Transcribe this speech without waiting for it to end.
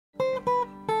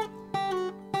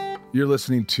You're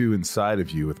listening to Inside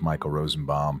of You with Michael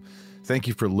Rosenbaum. Thank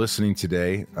you for listening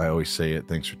today. I always say it.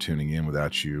 Thanks for tuning in.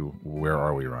 Without you, where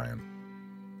are we, Ryan?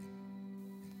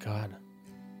 God.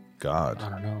 I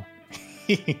don't know.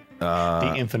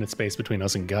 The infinite space between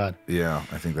us and God. Yeah,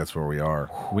 I think that's where we are.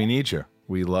 We need you.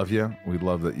 We love you. We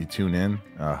love that you tune in.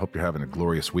 I hope you're having a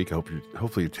glorious week.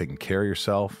 Hopefully you're taking care of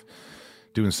yourself,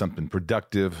 doing something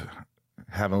productive,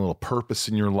 having a little purpose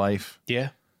in your life.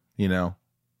 Yeah. You know,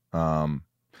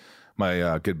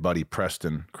 my good buddy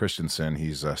Preston Christensen,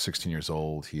 he's 16 years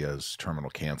old. He has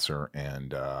terminal cancer,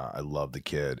 and I love the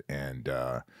kid. And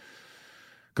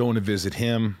going to visit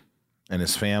him and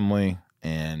his family,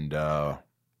 and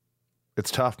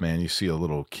it's tough, man. You see a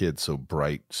little kid so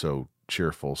bright, so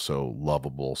cheerful, so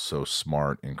lovable, so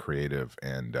smart and creative,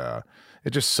 and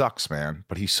it just sucks, man.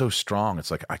 But he's so strong.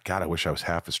 It's like, I wish I was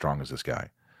half as strong as this guy.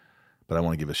 But I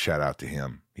want to give a shout out to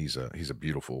him. He's a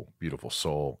beautiful, beautiful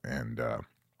soul, and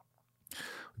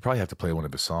we probably have to play one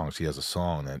of his songs. He has a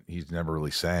song that he's never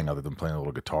really sang other than playing a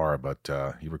little guitar, but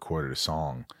he recorded a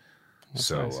song. That's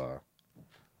so nice.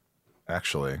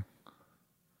 Actually,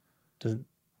 I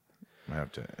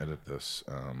have to edit this.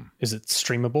 Is it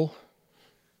streamable?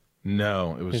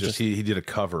 No, it was just he did a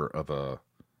cover of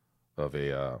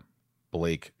a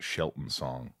Blake Shelton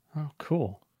song. Oh,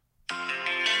 cool.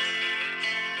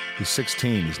 He's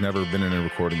 16. He's never been in a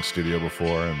recording studio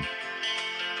before, and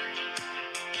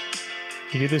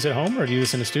You do this at home or do you do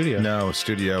this in a studio? no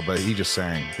studio, but he just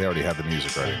sang. They already have the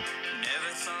music ready. Never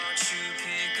thought you'd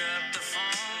pick up the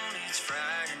phone. It's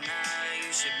Friday night.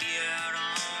 You should be out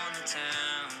on the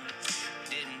town.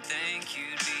 Didn't think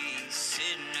you'd be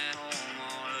sitting at home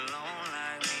all alone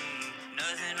like me.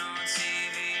 Nothing on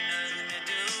TV, nothing to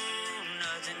do,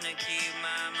 nothing to keep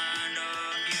my mind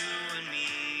off you and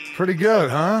me. Pretty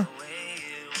good, huh? The way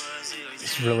it was, it was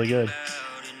It's really good.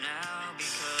 about it now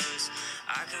because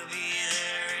I could be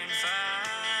there in 5.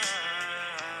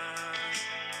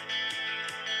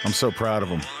 I'm so proud of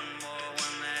him. One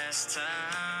last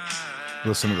time.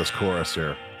 Listen to this chorus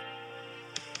here.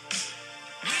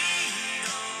 We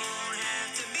don't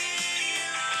have to be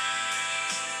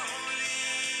lonely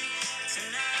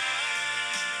tonight.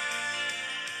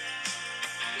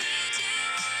 Need you,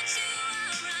 want you,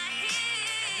 I'm right here.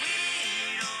 We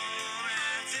don't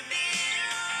have to be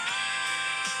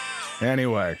lonely.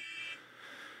 Anyway,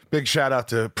 big shout out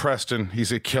to Preston.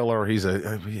 He's a killer. He's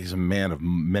a man of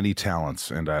many talents,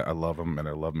 and I love him, and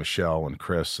I love Michelle and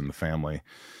Chris and the family.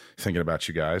 Thinking about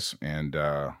you guys, and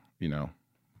you know,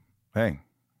 hey,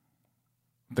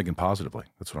 I'm thinking positively.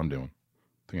 That's what I'm doing.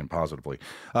 Thinking positively.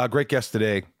 Great guest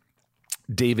today,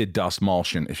 David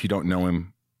Dastmalchian. If you don't know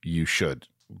him, you should.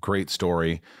 Great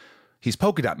story. He's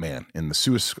Polka Dot Man in the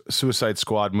Suicide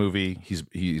Squad movie.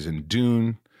 He's in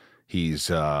Dune.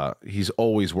 He's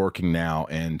always working now,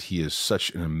 and he is such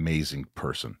an amazing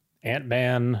person.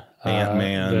 Ant-Man.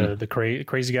 Ant-Man. The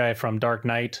crazy guy from Dark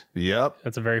Knight. Yep.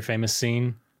 That's a very famous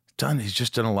scene. He's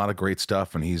just done a lot of great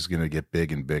stuff, and he's going to get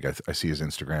big and big. I see his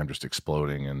Instagram just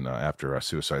exploding, and after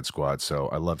Suicide Squad. So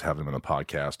I loved having him on the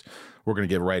podcast. We're going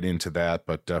to get right into that.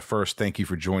 But first, thank you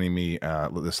for joining me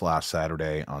this last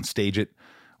Saturday on Stage It.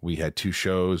 We had two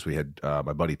shows. We had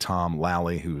my buddy Tom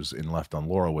Lally, who's in Left on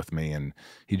Laurel with me, and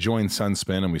he joined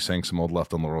Sunspin, and we sang some old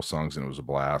Left on Laurel songs, and it was a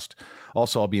blast.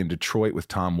 Also, I'll be in Detroit with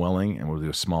Tom Welling, and we'll do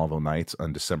a Smallville Nights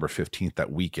on December 15th,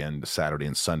 that weekend, Saturday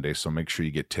and Sunday. So make sure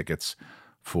you get tickets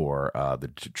for the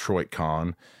Detroit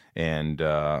Con. And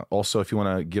also, if you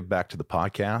want to give back to the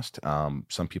podcast,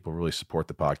 some people really support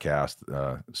the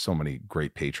podcast. So many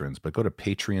great patrons, but go to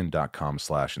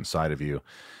patreon.com/inside of you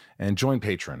and join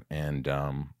Patreon. And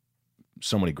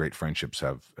so many great friendships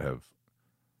have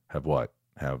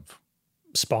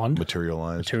Spawned.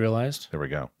 materialized. There we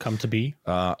go. Come to be.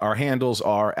 Our handles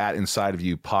are at Inside of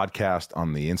You Podcast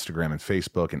on the Instagram and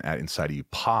Facebook, and at Inside of You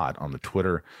Pod on the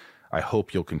Twitter. I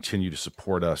hope you'll continue to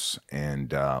support us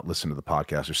and listen to the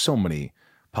podcast. There's so many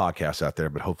podcasts out there,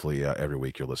 but hopefully every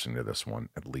week you're listening to this one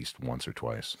at least once or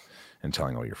twice and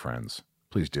telling all your friends.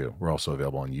 Please do. We're also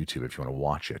available on YouTube if you want to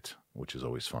watch it, which is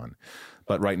always fun.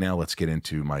 But right now, let's get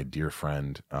into my dear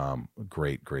friend,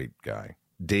 great guy,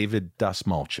 David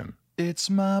Dastmalchian. It's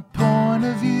my point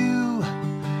of view.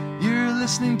 You're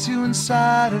listening to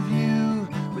Inside of You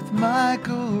with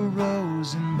Michael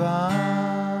Rosenbaum.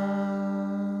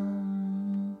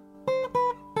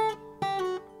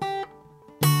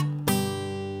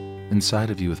 Inside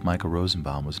of You with Michael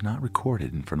Rosenbaum was not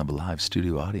recorded in front of a live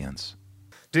studio audience.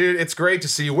 Dude, it's great to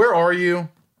see you. Where are you?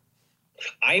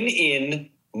 I'm in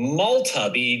Malta,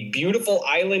 the beautiful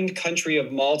island country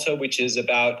of Malta, which is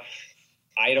about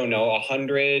I don't know,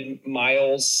 100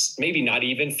 miles, maybe not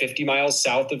even 50 miles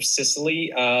south of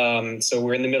Sicily. So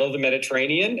we're in the middle of the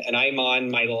Mediterranean, and I'm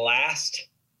on my last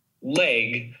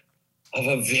leg of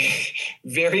a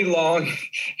very long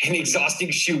and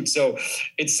exhausting shoot. So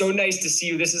it's so nice to see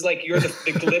you. This is like, you're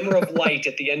the glimmer of light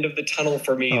at the end of the tunnel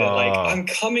for me, that like, I'm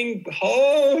coming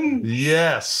home.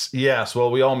 Yes. Well,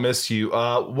 we all miss you.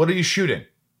 What are you shooting?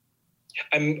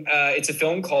 It's a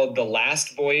film called The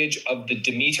Last Voyage of the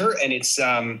Demeter, and it's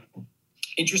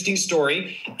interesting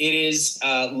story. It is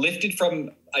lifted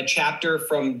from a chapter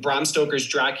from Bram Stoker's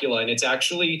Dracula, and it's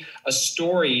actually a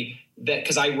story that,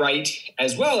 because I write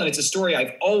as well, and it's a story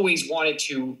I've always wanted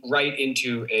to write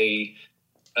into a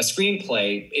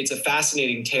screenplay. It's a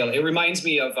fascinating tale. It reminds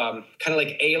me of kind of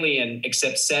like Alien,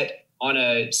 except set on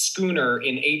a schooner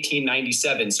in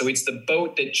 1897. So it's the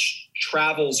boat that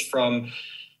travels from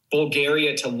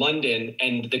Bulgaria to London,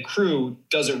 and the crew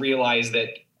doesn't realize that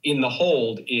in the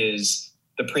hold is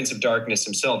the Prince of Darkness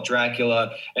himself,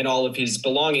 Dracula, and all of his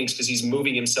belongings, because he's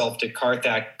moving himself to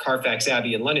Carfax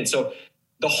Abbey in London. So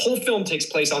the whole film takes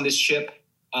place on this ship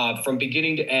from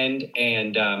beginning to end,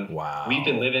 and wow. We've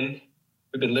been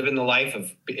living the life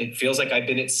of, it feels like I've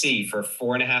been at sea for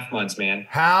 4.5 months, man.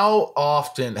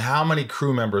 How many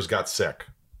crew members got sick?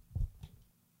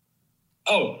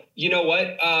 Oh, you know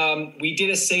what? We did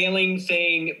a sailing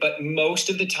thing, but most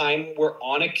of the time we're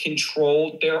on a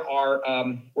controlled. There are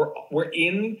we're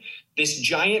in this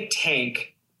giant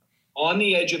tank on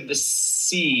the edge of the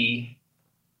sea.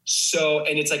 So,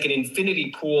 and it's like an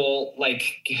infinity pool,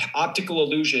 like optical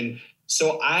illusion.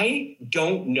 So I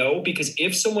don't know, because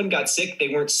if someone got sick, they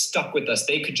weren't stuck with us.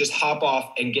 They could just hop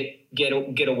off and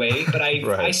get away. But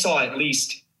Right. I saw at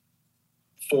least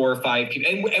 4 or 5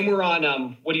 people, and we're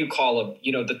on what do you call them?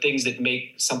 You know, the things that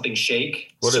make something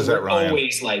shake. What is that, we're Ryan?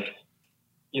 always like,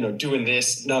 you know, doing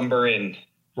this number and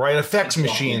Right, effects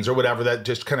machines or whatever that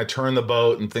just kind of turn the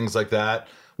boat and things like that.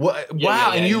 Wow,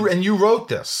 yeah. and you wrote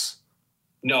this.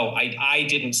 No, I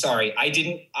didn't. Sorry, I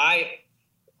didn't.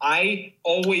 I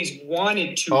always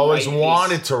wanted to.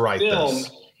 Write this.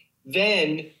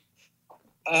 Then,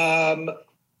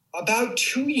 about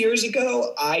 2 years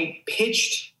ago, I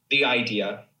pitched the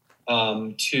idea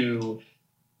to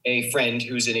a friend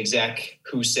who's an exec,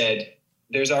 who said,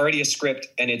 there's already a script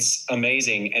and it's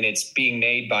amazing and it's being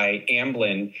made by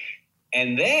Amblin.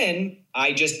 And then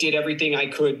I just did everything I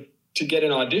could to get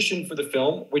an audition for the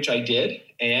film, which I did,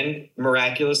 and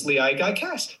miraculously I got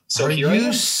cast. So Are here I you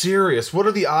am. serious? What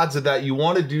are the odds of that? You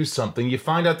want to do something, you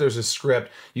find out there's a script,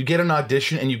 you get an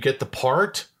audition, and you get the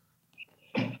part?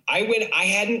 I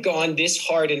hadn't gone this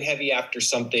hard and heavy after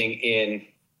something in,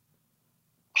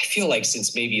 I feel like,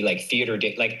 since maybe like theater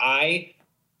day. Like, I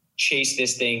chased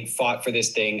this thing, fought for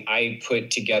this thing. I put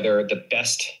together the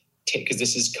best tape, because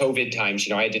this is COVID times.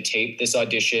 You know, I had to tape this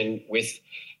audition with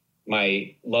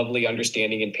my lovely,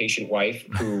 understanding, and patient wife,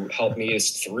 who helped me.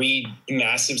 Is 3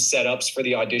 massive setups for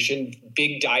the audition,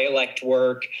 big dialect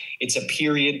work. It's a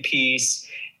period piece.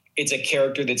 It's a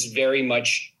character that's very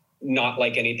much not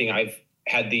like anything I've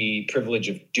had the privilege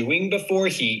of doing before.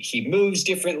 He moves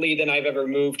differently than I've ever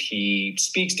moved. He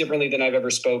speaks differently than I've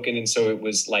ever spoken. And so it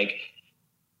was like,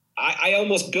 I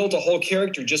almost built a whole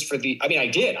character just for I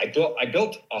did. I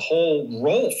built a whole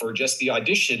role for just the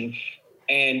audition.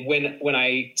 And when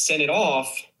I sent it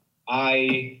off,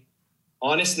 I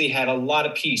honestly had a lot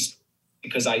of peace,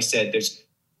 because I said, there's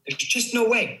just no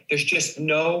way. There's just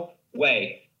no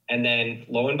way. And then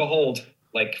lo and behold,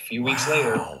 like a few weeks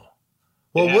later.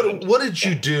 Well, what did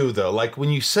you do though? Like, when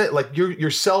you said, like,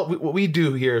 yourself, what we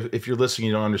do here, if you're listening,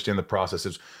 you don't understand the process,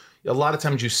 is a lot of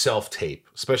times you self-tape,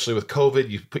 especially with COVID,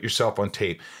 you put yourself on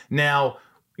tape. Now,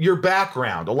 your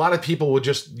background, a lot of people would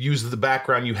just use the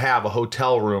background you have, a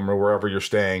hotel room or wherever you're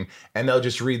staying, and they'll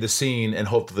just read the scene and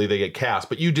hopefully they get cast.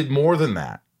 But you did more than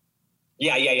that.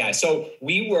 Yeah. So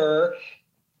we were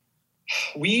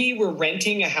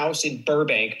renting a house in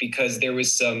Burbank because there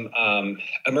was some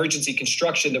emergency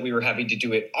construction that we were having to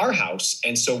do at our house.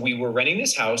 And so we were renting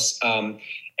this house, and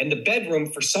the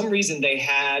bedroom, for some reason, they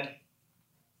had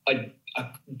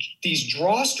these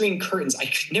drawstring curtains. I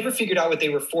never figured out what they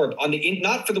were for.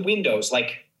 Not for the windows,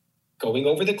 like going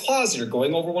over the closet or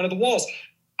going over one of the walls.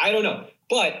 I don't know.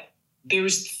 But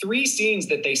there's 3 scenes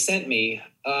that they sent me.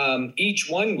 Each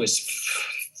one was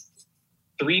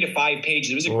 3 to 5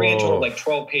 pages. It was a grand total of like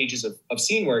 12 pages of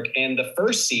scene work. And the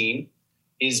first scene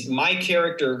is my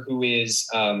character, who is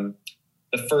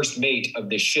the first mate of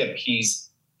this ship. He's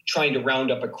trying to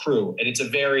round up a crew, and it's a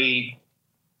very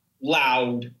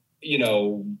loud,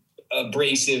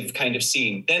 abrasive kind of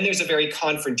scene. Then there's a very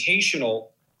confrontational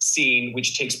scene,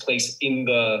 which takes place in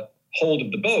the hold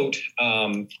of the boat.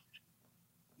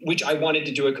 which I wanted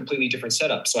to do a completely different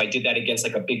setup. So I did that against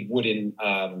like a big wooden,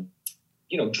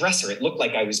 dresser. It looked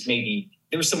like I was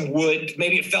there was some wood,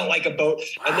 maybe it felt like a boat.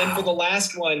 Wow. And then for the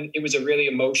last one, it was a really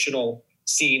emotional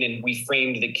scene, and we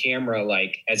framed the camera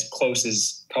like as close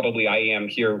as probably I am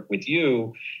here with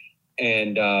you.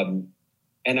 And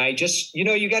I just,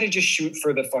 you got to just shoot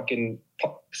for the fucking,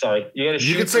 sorry.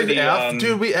 You can say the F.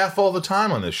 Dude, we F all the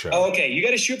time on this show. Oh, okay. You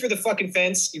got to shoot for the fucking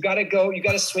fence. You got to go. You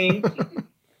got to swing.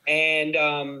 And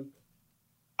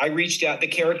I reached out. The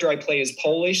character I play is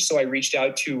Polish. So I reached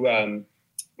out to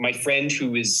my friend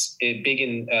who is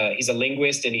he's a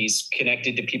linguist, and he's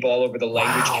connected to people all over the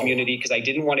language community, because I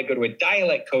didn't want to go to a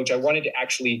dialect coach. I wanted to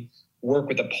actually work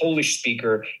with a Polish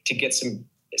speaker to get some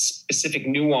specific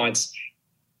nuance.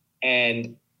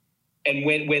 And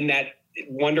when that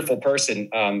wonderful person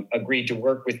agreed to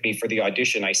work with me for the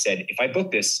audition, I said, if I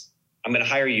book this, I'm going to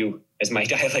hire you as my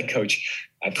dialect coach.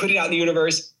 I put it out in the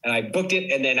universe, and I booked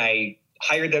it, and then I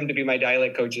hired them to be my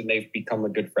dialect coach, and they've become a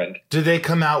good friend. Did they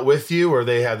come out with you, or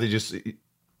they live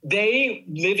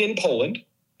in Poland,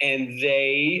 and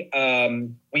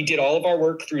we did all of our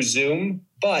work through Zoom,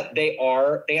 but they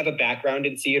have a background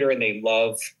in theater, and they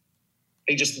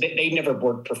never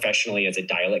worked professionally as a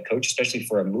dialect coach, especially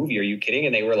for a movie. Are you kidding?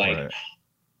 And they were like, right.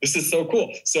 This is so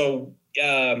cool. So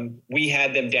we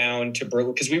had them down to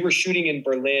Berlin, because we were shooting in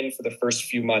Berlin for the first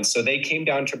few months. So they came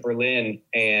down to Berlin,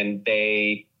 and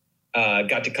they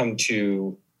got to come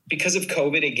to, because of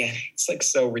COVID again, it's like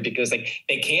so ridiculous. Like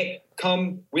they can't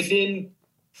come within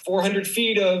 400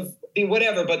 feet of the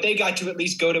whatever, but they got to at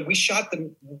least we shot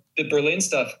the Berlin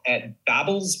stuff at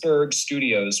Babelsberg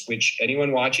Studios, which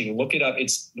anyone watching, look it up.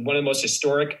 It's one of the most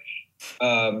historic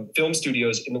film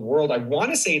studios in the world. I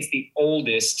want to say it's the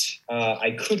oldest.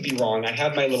 I could be wrong. I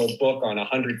have my little book on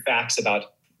 100 facts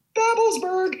about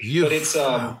Babelsberg, but it's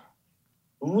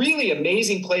really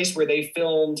amazing place where they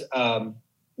filmed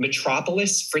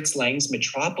Metropolis, Fritz Lang's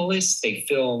Metropolis. They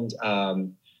filmed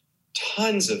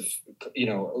tons of,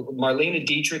 Marlene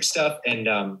Dietrich stuff.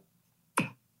 And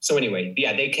so anyway,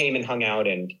 yeah, they came and hung out.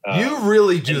 And you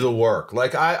really do the work.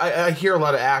 Like I hear a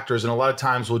lot of actors, and a lot of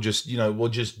times we'll just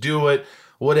do it,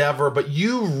 whatever. But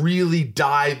you really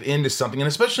dive into something, and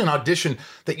especially an audition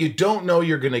that you don't know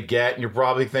you're going to get, and you're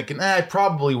probably thinking, I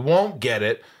probably won't get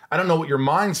it. I don't know what your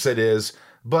mindset is.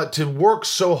 But to work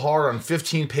so hard on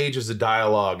 15 pages of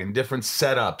dialogue and different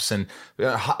setups and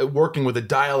working with a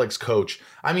dialects coach,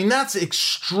 I mean, that's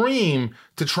extreme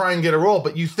to try and get a role.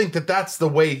 But you think that that's the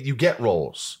way you get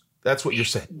roles. That's what you're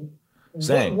saying.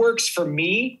 What works for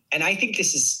me, and I think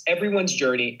this is everyone's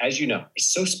journey, as you know, is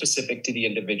so specific to the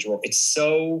individual. It's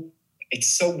so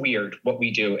weird what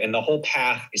we do. And the whole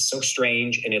path is so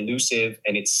strange and elusive.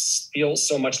 And it feels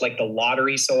so much like the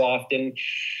lottery so often.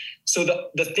 So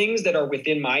the things that are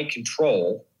within my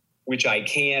control, which I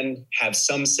can have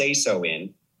some say-so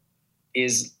in,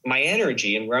 is my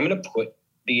energy and where I'm going to put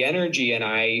the energy. And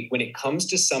when it comes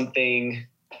to something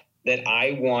that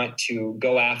I want to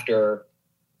go after,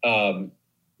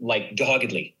 like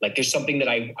doggedly, like there's something that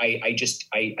I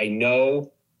know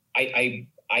I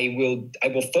will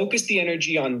focus the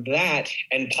energy on that,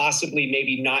 and possibly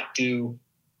maybe not do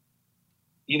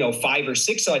 5 or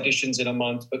 6 auditions in a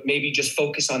month, but maybe just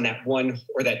focus on that one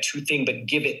or that 2 thing, but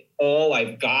give it all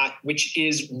I've got, which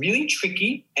is really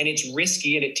tricky, and it's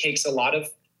risky, and it takes a lot of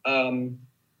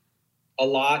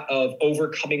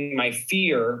overcoming my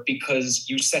fear, because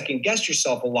you second guess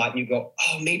yourself a lot, and you go,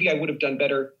 oh, maybe I would have done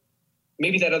better.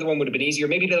 Maybe that other one would have been easier.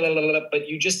 Maybe, but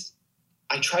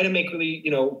I try to make really,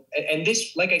 and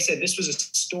this, like I said, this was a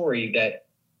story that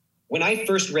when I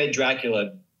first read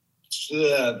Dracula,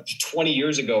 20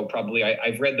 years ago, probably,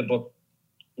 I've read the book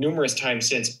numerous times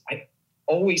since. I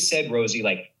always said, Rosie,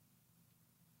 like,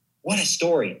 what a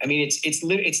story. I mean,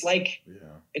 it's like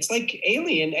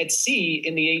Alien at Sea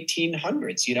in the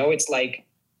 1800s, it's like,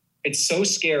 it's so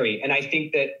scary. And I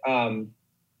think that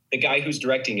the guy who's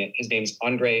directing it, his name's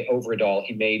Andre Overdahl.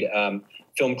 He made a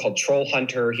film called Troll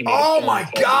Hunter. He made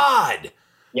God.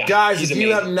 Yeah, guys, if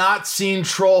you have not seen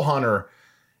Troll Hunter,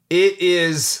 it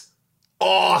is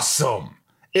awesome.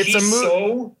 It's a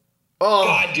movie.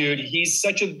 God, dude, he's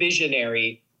such a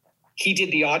visionary. He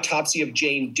did The Autopsy of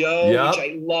Jane Doe, which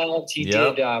I loved. He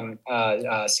did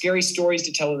Scary Stories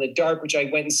to Tell in the Dark, which I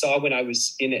went and saw when I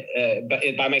was in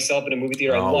it by myself in a movie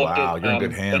theater. I loved it. You're in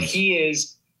good hands. But he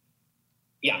is,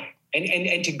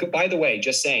 and to go, by the way,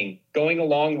 just saying, going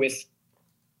along with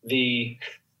the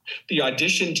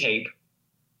audition tape,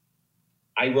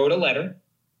 I wrote a letter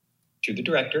to the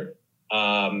director,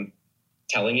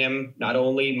 telling him not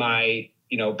only my,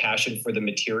 passion for the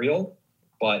material,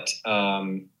 but,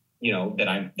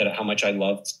 that how much I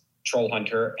loved troll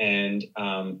hunter. And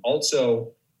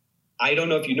also, I don't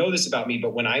know if you know this about me,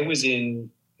 but when I was in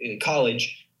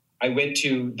college, I went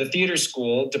to the theater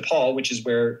school, DePaul, which is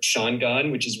where Sean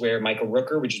Gunn, which is where Michael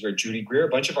Rooker, which is where Judy Greer, a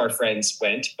bunch of our friends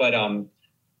went. But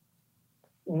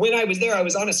when I was there, I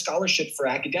was on a scholarship for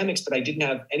academics, but I didn't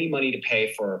have any money to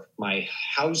pay for my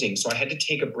housing. So I had to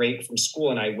take a break from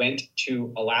school, and I went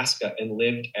to Alaska and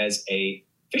lived as a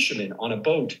fisherman on a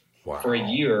boat for a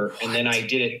year. And then I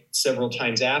did it several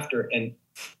times after. And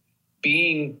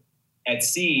being at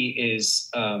sea is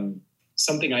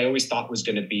something I always thought was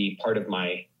going to be part of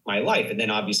my life. And then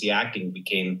obviously acting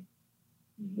became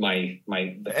my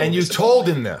and you told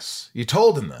him this. You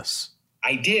told him this.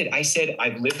 I did. I said,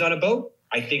 I've lived on a boat.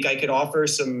 I think I could offer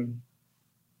some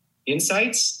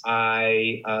insights.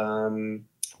 Wow.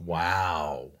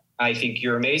 I think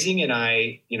you're amazing. And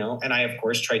I of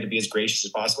course tried to be as gracious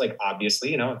as possible. Like,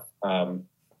 obviously, I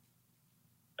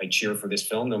cheer for this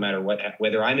film no matter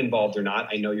whether I'm involved or not.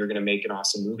 I know you're going to make an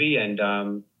awesome movie.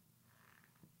 And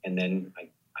then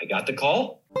I got the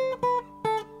call.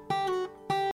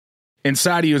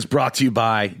 Inside of You is brought to you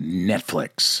by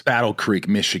Netflix. Battle Creek,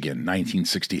 Michigan,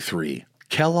 1963.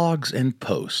 Kellogg's and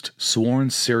Post, sworn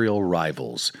cereal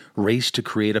rivals, race to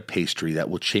create a pastry that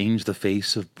will change the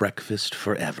face of breakfast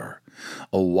forever.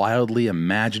 A wildly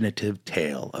imaginative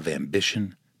tale of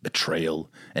ambition, betrayal,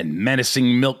 and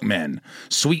menacing milkmen,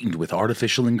 sweetened with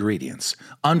artificial ingredients.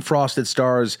 Unfrosted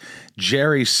stars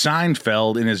Jerry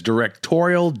Seinfeld in his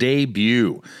directorial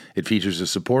debut. It features a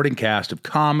supporting cast of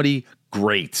comedy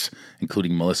greats,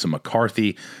 including Melissa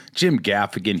McCarthy, Jim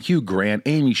Gaffigan, Hugh Grant,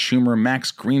 Amy Schumer,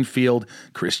 Max Greenfield,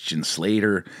 Christian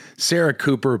Slater, Sarah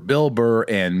Cooper, Bill Burr,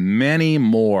 and many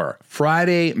more.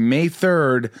 Friday, May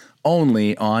 3rd,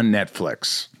 only on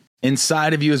Netflix.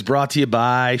 Inside of You is brought to you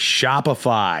by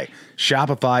Shopify.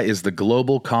 Shopify is the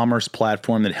global commerce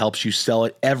platform that helps you sell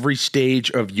at every stage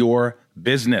of your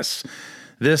business.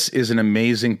 This is an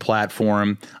amazing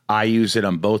platform. I use it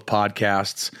on both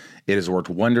podcasts. It has worked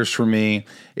wonders for me.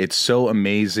 It's so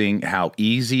amazing how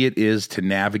easy it is to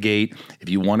navigate. If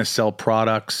you want to sell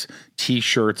products,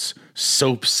 t-shirts,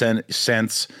 soap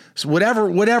scents,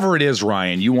 whatever it is,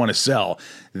 Ryan, you want to sell,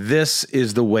 this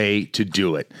is the way to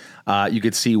do it. You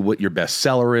could see what your best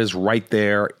seller is right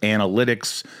there,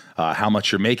 analytics, how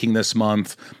much you're making this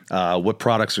month, what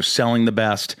products are selling the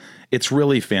best. It's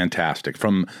really fantastic.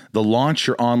 From the launch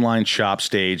your online shop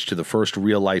stage to the first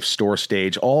real life store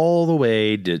stage, all the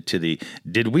way to the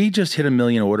did we just hit 1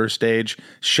 million order stage?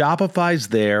 Shopify's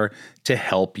there to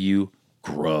help you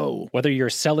grow. Whether you're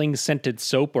selling scented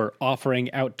soap or offering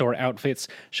outdoor outfits,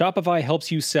 Shopify helps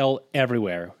you sell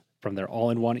everywhere. From their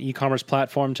all-in-one e-commerce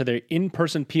platform to their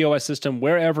in-person POS system,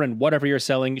 wherever and whatever you're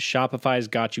selling, Shopify's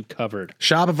got you covered.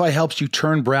 Shopify helps you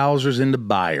turn browsers into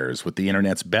buyers with the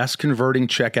internet's best converting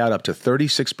checkout up to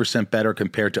 36% better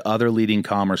compared to other leading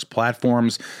commerce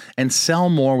platforms, and sell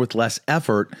more with less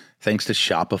effort thanks to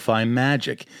Shopify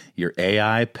Magic, your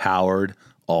AI-powered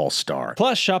all-star.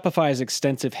 Plus, Shopify's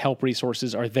extensive help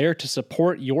resources are there to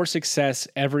support your success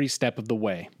every step of the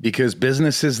way. Because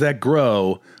businesses that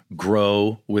grow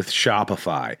with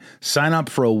Shopify. Sign up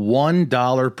for a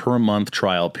 $1 per month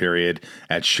trial period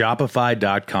at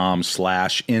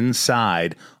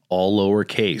shopify.com/inside, all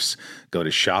lowercase. Go to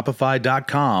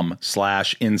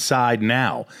shopify.com/inside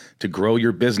now to grow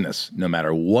your business, no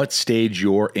matter what stage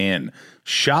you're in.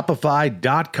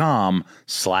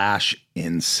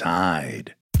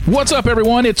 Shopify.com/inside. What's up,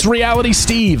 everyone? It's Reality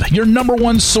Steve, your number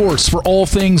one source for all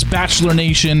things Bachelor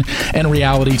Nation and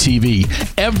reality TV.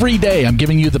 Every day, I'm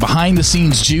giving you the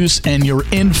behind-the-scenes juice and your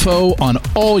info on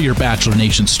all your Bachelor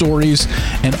Nation stories,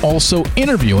 and also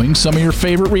interviewing some of your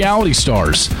favorite reality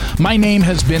stars. My name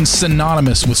has been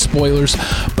synonymous with spoilers,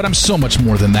 but I'm so much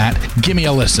more than that. Give me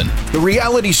a listen. The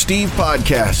Reality Steve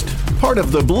Podcast, part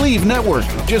of the Believe Network.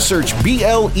 Just search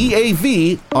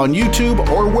BLEAV on YouTube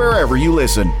or wherever you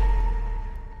listen.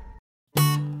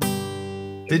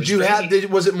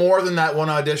 Was it more than that one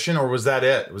audition, or was that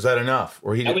it? Was that enough?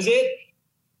 That was it.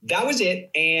 That was it.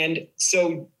 And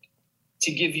so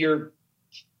to give your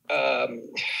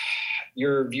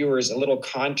viewers a little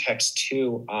context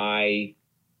too, I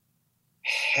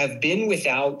have been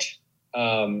without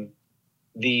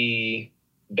the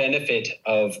benefit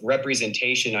of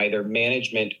representation, either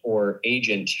management or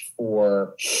agent,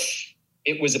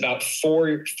 it was about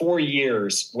four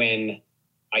years when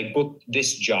I booked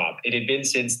this job. It had been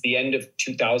since the end of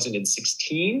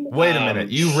 2016. Wait a minute.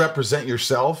 You represent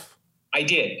yourself? I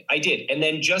did. And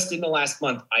then just in the last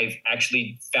month, I've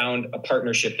actually found a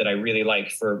partnership that I really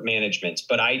like for management.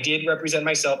 But I did represent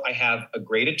myself. I have a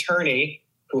great attorney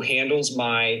who handles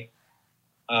my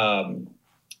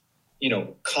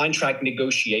contract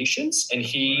negotiations. And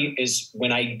he is,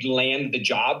 when I land the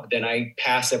job, then I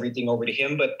pass everything over to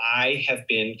him. But I have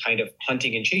been kind of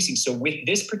hunting and chasing. So with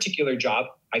this particular job,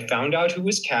 I found out who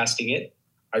was casting it.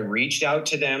 I reached out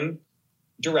to them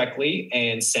directly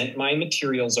and sent my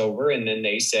materials over. And then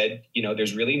they said,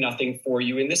 there's really nothing for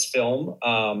you in this film.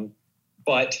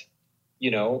 But,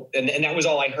 and that was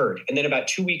all I heard. And then about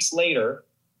 2 weeks later,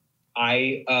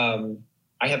 I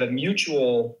have a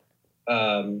mutual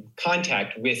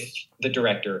contact with the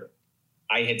director.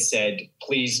 I had said,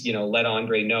 please, let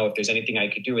Andre know if there's anything I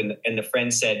could do. And the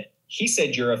friend said, he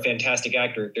said, you're a fantastic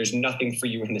actor. There's nothing for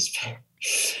you in this film.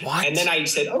 What? And then I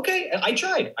said, okay, I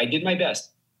tried. I did my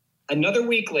best. Another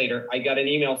week later, I got an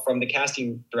email from the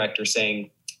casting director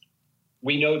saying,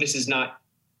 we know this is not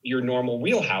your normal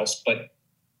wheelhouse, but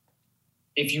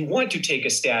if you want to take a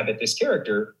stab at this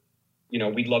character,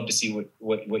 we'd love to see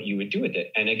what you would do with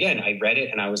it. And again, I read it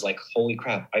and I was like, holy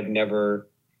crap, I've never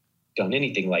done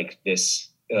anything like this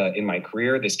in my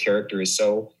career. This character is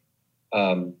so,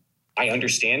 I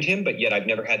understand him, but yet I've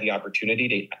never had the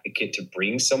opportunity to get to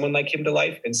bring someone like him to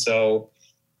life. And so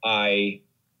I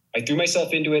threw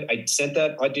myself into it. I sent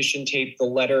that audition tape, the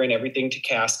letter and everything to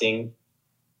casting.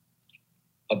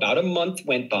 About a month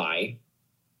went by.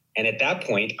 And at that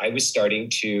point, I was starting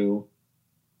to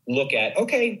look at,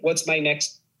 okay, what's my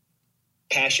next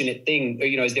passionate thing?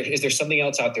 Is there something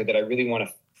else out there that I really want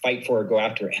to fight for or go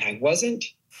after? And I wasn't.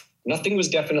 Nothing was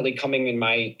definitely coming in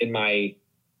my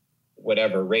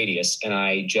whatever radius. And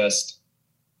I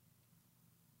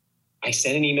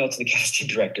sent an email to the casting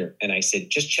director and I said,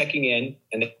 just checking in.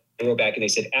 And they wrote back and they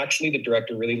said, actually, the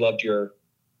director really loved your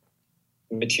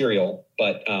material,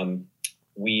 but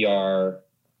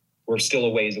we're still a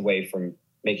ways away from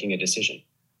making a decision.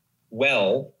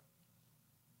 Well,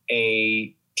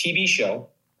 a TV show,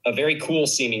 a very cool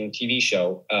seeming TV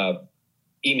show,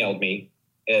 emailed me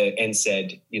and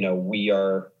said,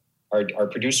 our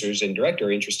producers and director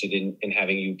are interested in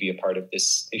having you be a part of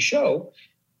this show.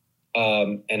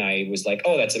 And I was like,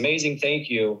 oh, that's amazing. Thank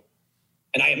you.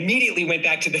 And I immediately went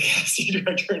back to the casting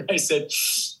director and I said,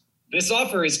 this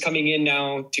offer is coming in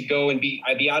now to go and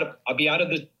I'll be out of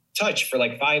the touch for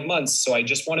like 5 months. So I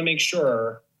just want to make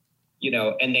sure,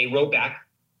 and they wrote back,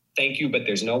 thank you, but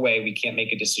there's no way, we can't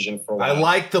make a decision for a while. I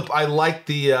like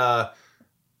the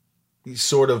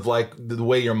sort of like the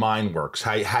way your mind works,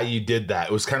 how you did that.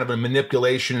 It was kind of a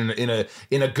manipulation in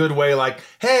a good way. Like,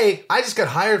 hey, I just got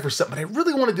hired for something, but I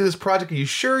really want to do this project. Are you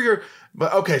sure you're?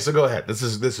 But okay, so go ahead. This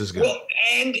is good. Well,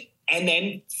 and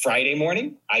then Friday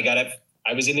morning, I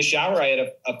was in the shower. I had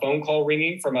a phone call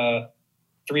ringing from a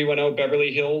 310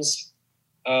 Beverly Hills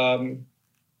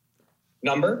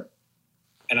number.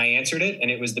 And I answered it,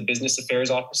 and it was the business affairs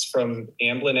office from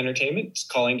Amblin Entertainment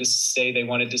calling to say they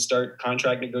wanted to start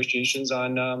contract negotiations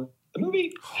on the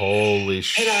movie. Holy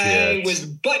shit. And I was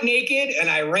butt naked, and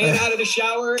I ran out of the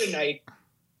shower, and I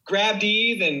grabbed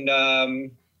Eve,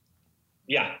 and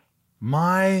yeah.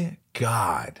 My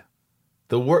God.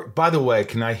 The work. By the way,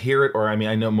 can I hear it? Or I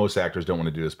know most actors don't want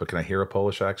to do this, but can I hear a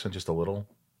Polish accent just a little?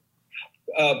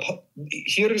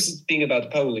 Here's the thing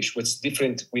about Polish. What's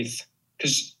different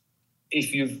because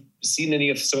if you've seen any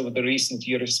of some of the recent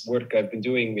years' work I've been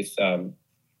doing with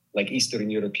like Eastern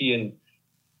European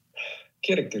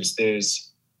characters,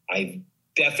 I've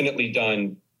definitely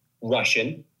done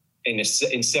Russian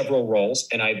in several roles,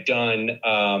 and I've done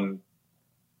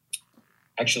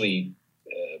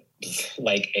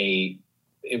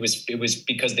it was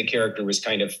because the character was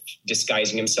kind of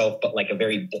disguising himself, but like a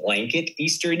very blanket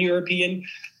Eastern European.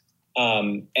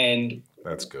 And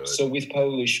that's good. So with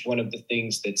Polish, one of the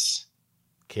things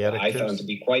I found to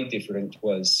be quite different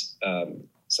was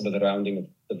some of the rounding of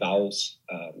the vowels.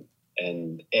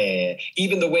 And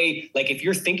even the way, like if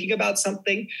you're thinking about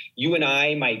something, you and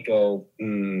I might go,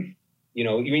 when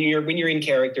you're in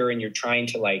character and you're trying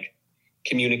to like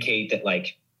communicate that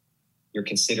like you're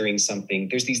considering something,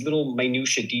 there's these little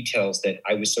minutia details that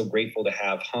I was so grateful to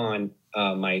have Han,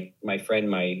 my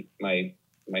friend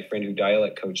who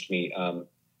dialect coached me,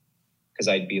 because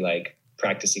I'd be like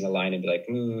practicing a line and be like,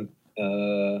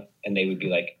 and they would be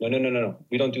like, no,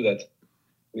 we don't do that.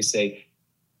 We say,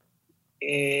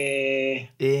 I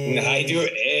do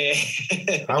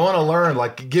it. I want to learn.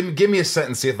 Like, give me a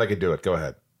sentence. See if I could do it. Go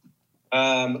ahead.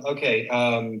 Okay.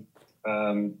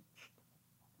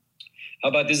 How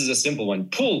about this is a simple one?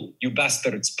 Pull, you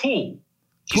bastards, pull.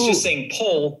 He's just saying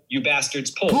pull, you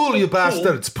bastards, pull. Pull, you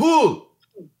bastards, pull.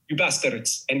 You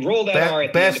bastards. And roll that R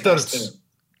at the end of bastards.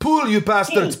 Pull, you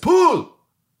bastards, pull.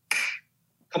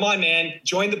 Come on, man.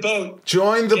 Join the boat.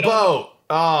 Join the boat.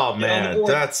 Oh, man.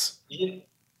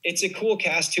 It's a cool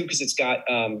cast, too, because it's got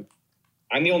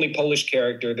I'm the only Polish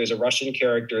character. There's a Russian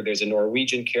character. There's a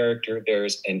Norwegian character.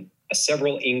 There's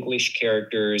several English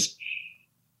characters,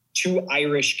 2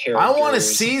 Irish characters. I want to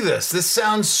see this. This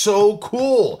sounds so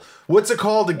cool. What's it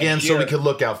called again so we can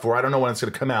look out for? I don't know when it's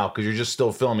going to come out because you're just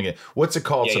still filming it. What's it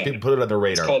called so people put it on their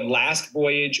radar? It's called Last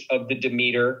Voyage of the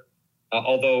Demeter,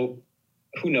 although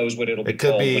who knows what it'll be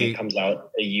called when it comes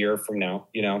out a year from now,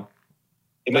 you know?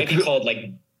 It might be called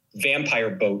like Vampire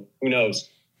Boat. Who knows?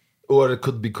 Or it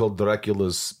could be called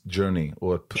Dracula's Journey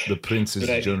or The Prince's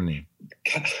Journey.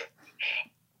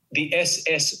 The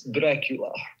SS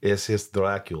Dracula. SS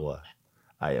Dracula.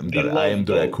 I am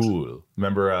Dracula.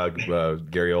 Remember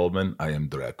Gary Oldman? I am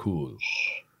Dracula.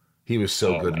 He was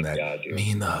so good in that. God,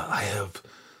 Mina, I have.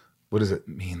 What is it?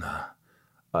 Mina,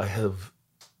 I have.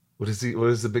 What is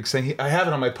the big saying? I have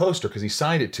it on my poster because he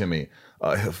signed it to me.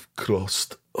 I have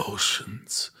crossed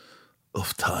oceans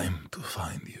of time to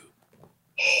find you.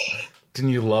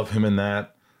 Didn't you love him in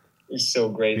that? He's so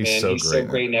great, man. He's so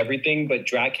great in everything. But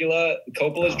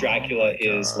Coppola's Dracula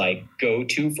is like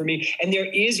go-to for me. And there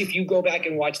is, if you go back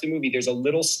and watch the movie, there's a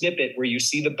little snippet where you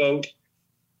see the boat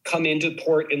come into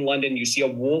port in London. You see a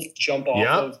wolf jump off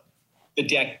of the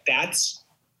deck. That's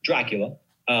Dracula.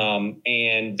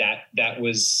 And that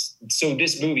was, so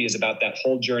this movie is about that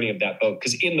whole journey of that boat.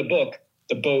 Because in the book,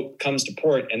 the boat comes to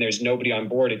port and there's nobody on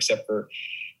board except for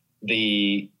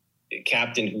the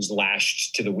captain who's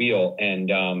lashed to the wheel.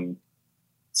 And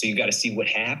so you got to see what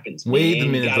happens. Wait a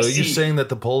minute, though. Are you saying that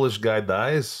the Polish guy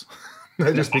dies?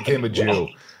 That just became a Jew.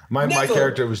 My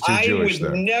character was too Jewish there.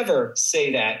 I would never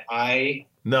say that. I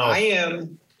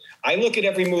look at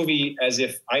every movie as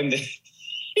if I'm the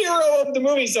hero of the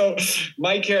movie. So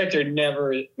my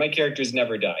characters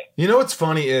never die. You know what's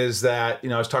funny is that,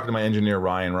 I was talking to my engineer,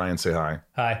 Ryan. Ryan, say hi.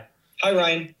 Hi. Hi,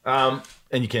 Ryan.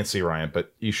 And you can't see Ryan,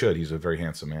 but you should. He's a very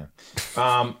handsome man.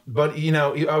 But,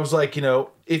 I was like,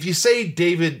 if you say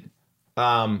David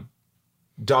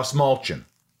Dastmalchian,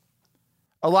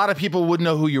 a lot of people wouldn't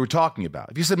know who you were talking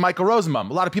about. If you said Michael Rosenbaum,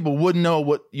 a lot of people wouldn't know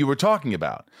what you were talking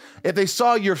about. If they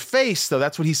saw your face, though,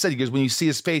 that's what he said. He goes, when you see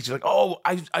his face, you're like, oh,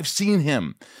 I've seen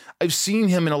him. I've seen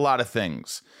him in a lot of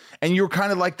things. And you're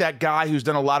kind of like that guy who's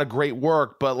done a lot of great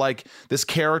work, but like this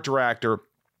character actor.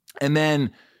 And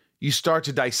then you start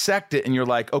to dissect it and you're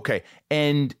like, okay,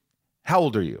 and how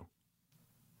old are you?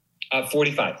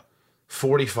 45.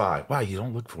 45. Wow, you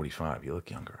don't look 45. You look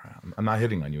younger. I'm not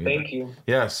hitting on you either. Thank you.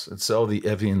 Yes, it's all the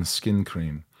Evian skin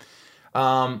cream.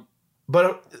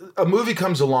 But a movie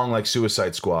comes along like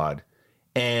Suicide Squad,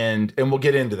 and we'll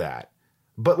get into that.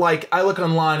 But like, I look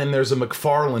online and there's a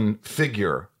McFarlane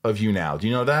figure of you now. Do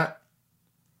you know that?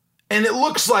 And it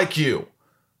looks like you.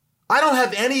 I don't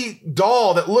have any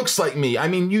doll that looks like me. I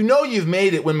mean, you've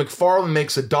made it when McFarlane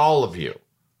makes a doll of you.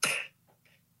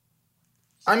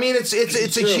 I mean, it's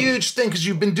a huge thing because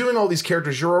you've been doing all these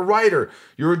characters. You're a writer.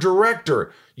 You're a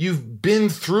director. You've been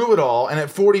through it all. And at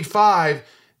 45,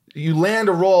 you land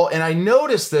a role. And I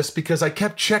noticed this because I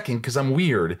kept checking because I'm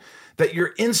weird, that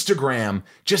your Instagram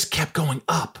just kept going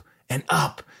up and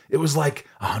up. It was like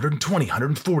 120,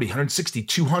 140, 160,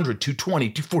 200, 220,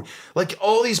 240. Like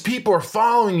all these people are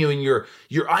following you and your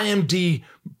IMDb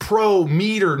Pro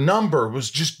meter number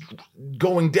was just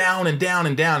going down and down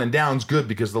and down, and down's good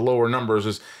because the lower numbers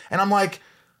is. And I'm like,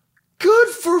 good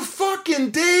for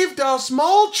fucking Dave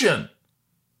Dastmalchian.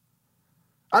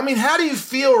 I mean, how do you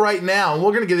feel right now? And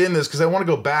we're going to get in this because I want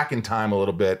to go back in time a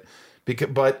little bit.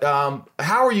 But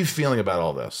how are you feeling about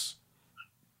all this?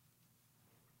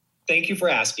 Thank you for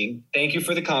asking. Thank you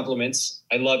for the compliments.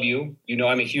 I love you.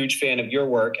 I'm a huge fan of your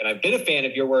work, and I've been a fan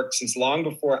of your work since long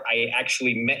before I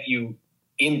actually met you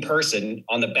in person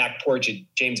on the back porch at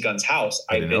James Gunn's house.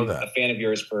 I've been a fan of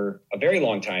yours for a very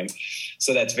long time.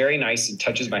 So that's very nice and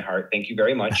touches my heart. Thank you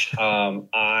very much. Two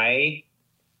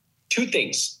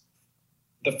things.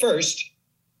 The first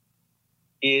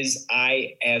is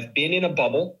I have been in a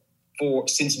bubble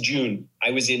since June.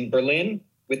 I was in Berlin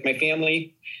with my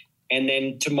family, and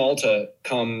then to Malta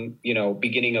come,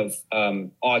 beginning of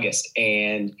August.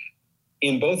 And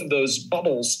in both of those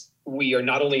bubbles, we are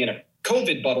not only in a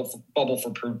COVID bubble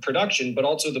for production, but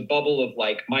also the bubble of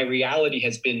like my reality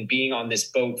has been being on this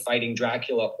boat fighting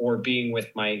Dracula or being with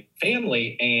my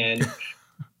family and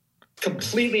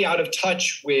completely out of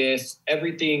touch with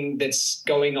everything that's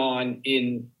going on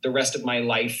in the rest of my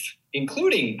life,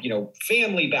 including,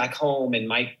 family back home and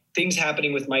my things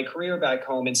happening with my career back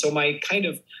home. And so my kind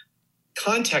of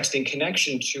context and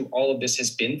connection to all of this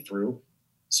has been through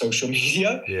social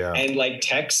media and like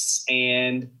texts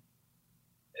and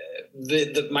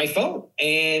my phone.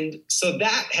 And so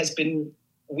that has been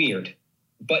weird,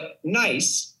 but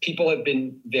nice. People have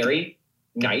been very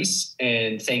nice.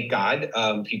 And thank God,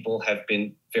 people have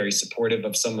been very supportive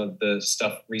of some of the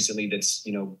stuff recently that's,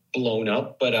 blown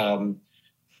up. But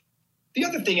the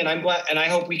other thing, and I'm glad, and I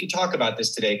hope we can talk about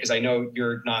this today, because I know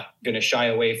you're not going to shy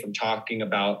away from talking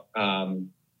about,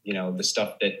 the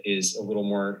stuff that is a little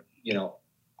more,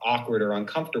 awkward or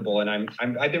uncomfortable. And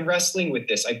I've been wrestling with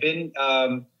this. I've been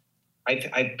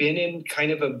in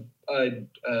kind of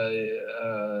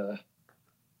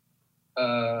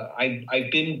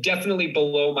I've been definitely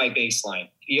below my baseline,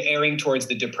 erring towards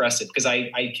the depressive, because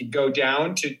I could go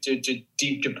down to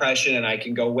deep depression, and I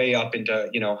can go way up into,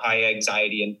 high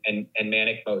anxiety and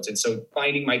manic modes. And so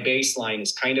finding my baseline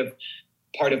is kind of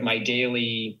part of my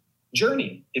daily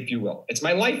journey, if you will. It's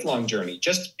my lifelong journey,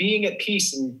 just being at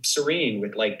peace and serene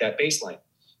with like that baseline.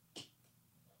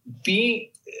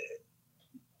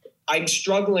 I'm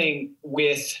struggling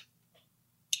with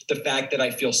the fact that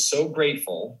I feel so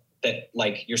grateful that,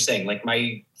 like you're saying, like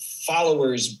my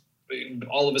followers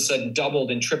all of a sudden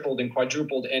doubled and tripled and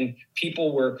quadrupled, and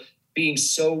people were being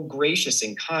so gracious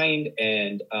and kind,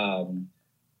 and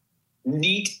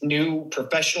neat new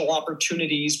professional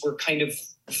opportunities were kind of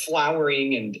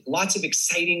flowering, and lots of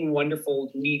exciting,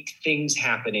 wonderful, neat things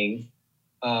happening.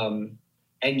 And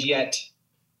yet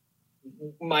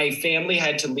my family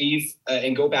had to leave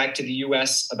and go back to the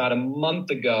US about a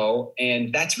month ago.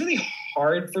 And that's really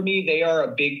hard for me. They are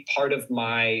a big part of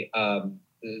my,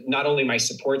 not only my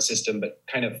support system, but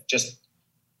kind of just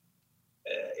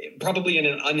probably in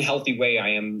an unhealthy way. I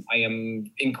am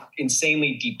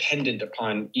insanely dependent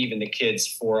upon even the kids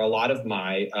for a lot of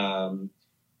my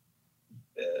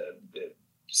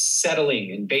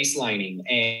settling and baselining.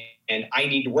 And I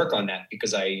need to work on that,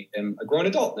 because I am a grown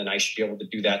adult, and I should be able to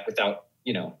do that without,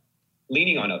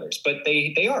 leaning on others. But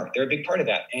they're a big part of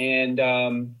that. And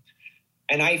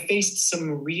I faced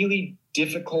some really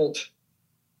difficult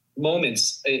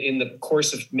moments in the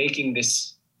course of making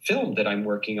this film that I'm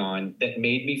working on that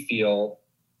made me feel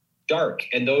dark.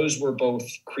 And those were both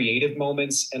creative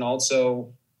moments and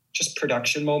also just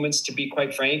production moments, to be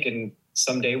quite frank. And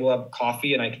someday we'll have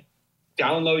coffee and I can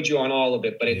download you on all of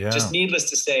it. But just needless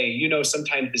to say,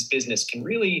 sometimes this business can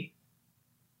really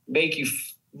make you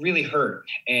really hurt.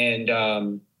 And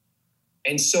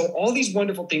so all these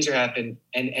wonderful things are happening.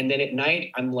 And then at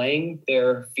night I'm laying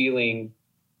there feeling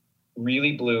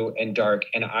really blue and dark.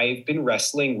 And I've been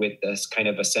wrestling with this kind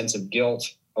of a sense of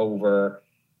guilt over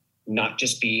not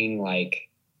just being like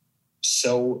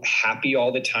so happy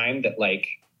all the time that like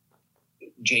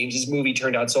James's movie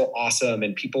turned out so awesome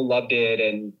and people loved it.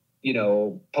 And,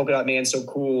 Polka Dot Man's so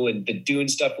cool, and the Dune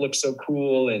stuff looks so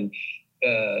cool, and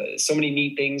so many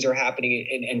neat things are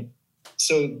happening. And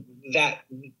so that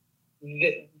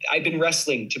I've been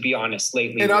wrestling, to be honest,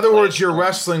 lately. In other words, you're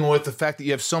wrestling with the fact that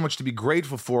you have so much to be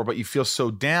grateful for, but you feel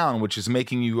so down, which is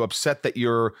making you upset that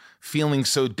you're feeling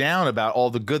so down about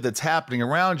all the good that's happening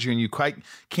around you, and you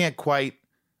can't quite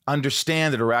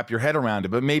understand it or wrap your head around it.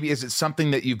 But maybe is it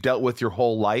something that you've dealt with your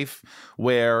whole life,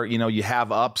 where you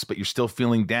have ups, but you're still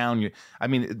feeling down?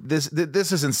 This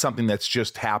isn't something that's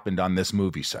just happened on this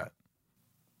movie set.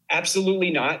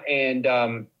 Absolutely not. And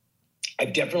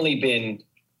I've definitely been.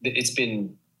 It's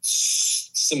been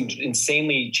some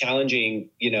insanely challenging,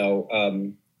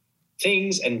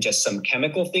 things, and just some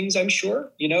chemical things, I'm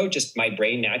sure, just my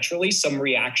brain naturally, some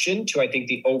reaction to, I think,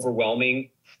 the overwhelming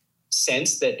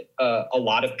sense that a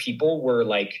lot of people were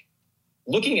like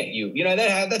looking at you.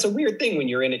 That's a weird thing when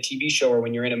you're in a TV show or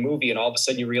when you're in a movie, and all of a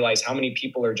sudden you realize how many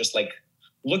people are just like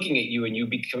looking at you, and you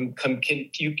can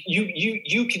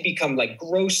become like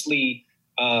grossly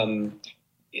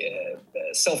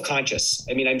self-conscious.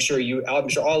 I'm sure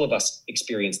all of us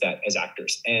experience that as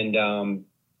actors. And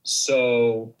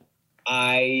so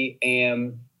I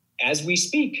am, as we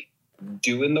speak,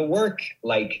 doing the work,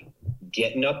 like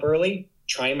getting up early,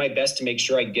 trying my best to make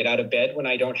sure I get out of bed when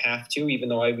I don't have to, even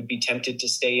though I would be tempted to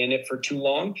stay in it for too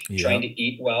long, trying to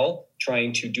eat well,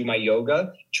 trying to do my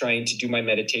yoga, trying to do my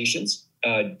meditations,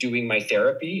 doing my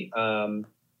therapy. And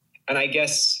I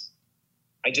guess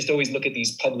I just always look at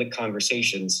these public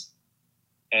conversations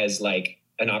as like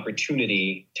an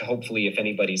opportunity to hopefully, if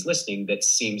anybody's listening, that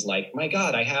seems like, my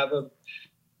God, I have a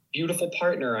beautiful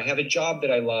partner. I have a job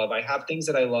that I love. I have things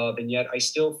that I love. And yet I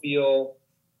still feel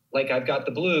like I've got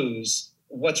the blues.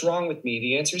 What's wrong with me?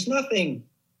 The answer is nothing.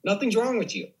 Nothing's wrong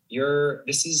with you.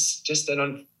 This is just an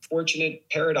unfortunate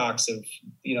paradox of,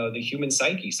 the human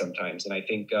psyche sometimes. And I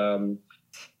think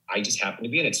I just happen to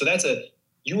be in it. So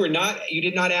you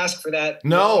did not ask for that.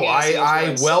 No,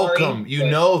 I welcome,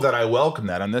 that I welcome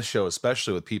that on this show,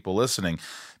 especially with people listening,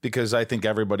 because I think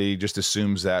everybody just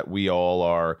assumes that we all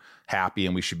are happy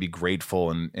and we should be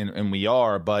grateful, and we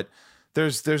are. But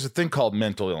there's a thing called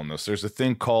mental illness. There's a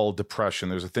thing called depression.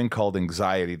 There's a thing called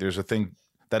anxiety. There's a thing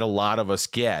that a lot of us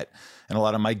get, and a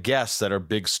lot of my guests that are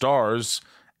big stars,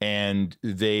 and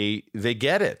they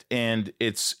get it. And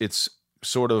it's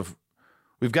sort of,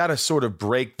 we've got to sort of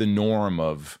break the norm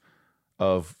of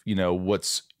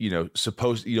what's,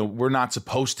 supposed, we're not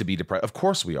supposed to be depressed. Of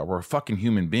course we are. We're fucking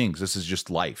human beings. This is just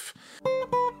life.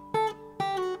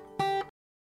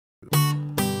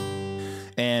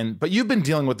 But you've been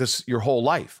dealing with this your whole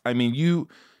life. I mean,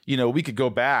 we could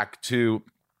go back to,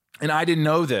 and I didn't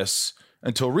know this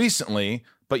until recently,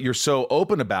 but you're so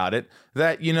open about it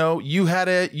that, you had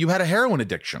a heroin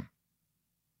addiction.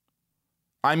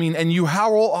 I mean, and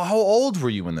how old were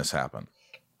you when this happened?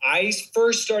 I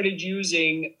first started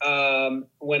using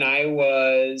when I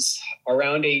was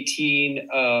around 18,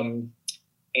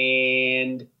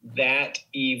 and that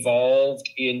evolved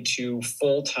into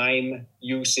full-time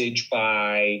usage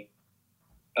by,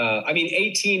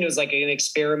 18 was like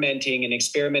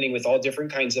experimenting with all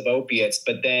different kinds of opiates.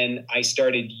 But then I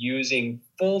started using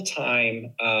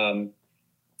full-time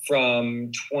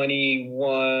from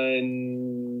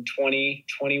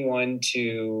 21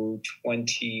 to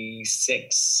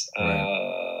 26,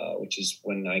 right. Which is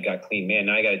when I got clean. Man,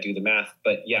 now I got to do the math.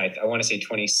 But yeah, I want to say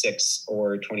 26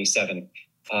 or 27.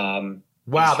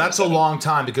 Wow, that's a long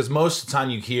time, because most of the time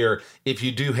you hear if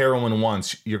you do heroin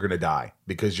once, you're going to die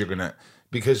because you're going to,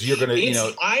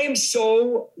 I am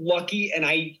so lucky, and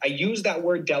I use that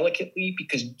word delicately,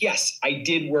 because yes, I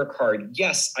did work hard.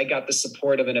 Yes, I got the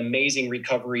support of an amazing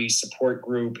recovery support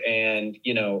group. And,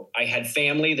 I had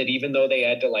family that, even though they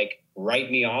had to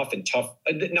write me off and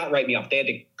not write me off, they had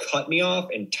to cut me off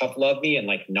and tough love me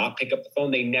and not pick up the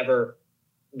phone. They never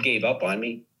gave up on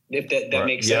me. If that right.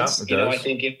 makes sense. I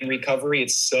think in recovery,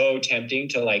 it's so tempting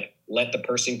to let the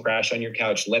person crash on your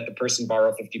couch, let the person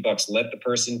borrow $50, let the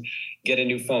person get a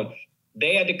new phone.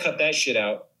 They had to cut that shit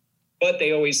out, but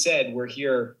they always said, "We're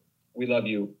here, we love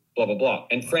you," blah blah blah,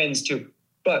 and friends too.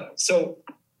 But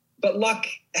luck,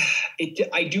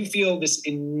 I do feel this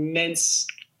immense,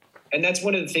 and that's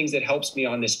one of the things that helps me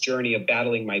on this journey of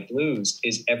battling my blues,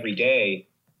 is every day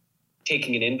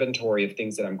taking an inventory of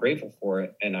things that I'm grateful for.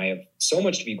 And I have so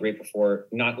much to be grateful for,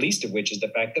 not least of which is the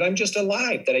fact that I'm just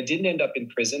alive, that I didn't end up in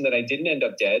prison, that I didn't end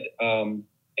up dead.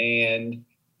 And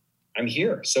I'm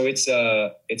here. So it's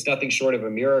nothing short of a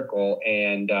miracle.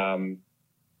 And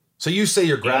so you say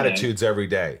your gratitudes every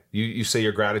day. You say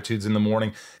your gratitudes in the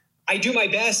morning. I do my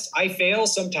best. I fail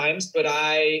sometimes, but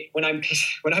when I'm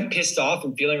pissed off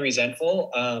and feeling resentful,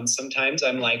 sometimes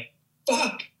I'm like,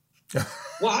 fuck.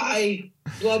 Why?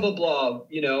 Blah, blah, blah,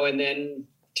 and then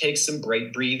take some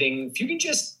breathing. If you can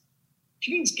just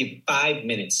give 5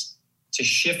 minutes to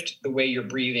shift the way you're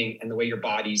breathing and the way your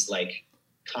body's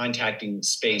contacting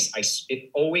space, it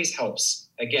always helps.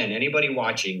 Again, anybody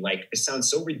watching, it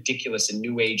sounds so ridiculous and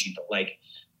new agey, but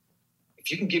if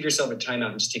you can give yourself a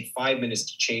timeout and just take 5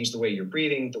 minutes to change the way you're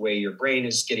breathing, the way your brain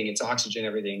is getting its oxygen,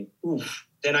 everything,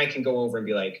 then I can go over and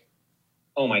be like,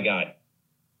 oh my God,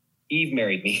 Eve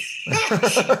married me.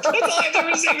 That's all I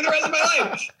have to say for the rest of my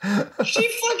life. She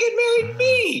fucking married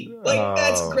me.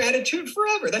 That's gratitude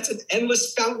forever. That's an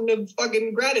endless fountain of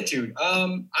fucking gratitude.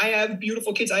 I have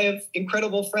beautiful kids. I have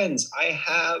incredible friends.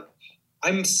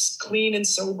 I'm clean and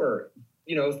sober,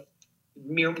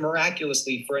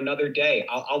 miraculously for another day.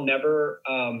 I'll never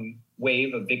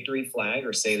wave a victory flag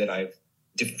or say that I've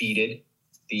defeated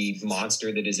the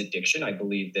monster that is addiction. I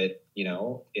believe that,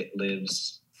 it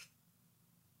lives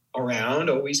around,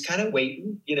 always kind of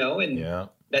waiting, and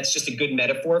that's just a good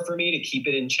metaphor for me to keep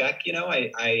it in check.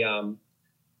 And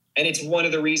it's one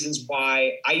of the reasons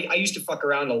why I used to fuck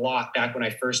around a lot back when I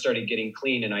first started getting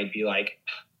clean. And I'd be like,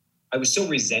 I was so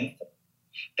resentful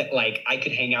that I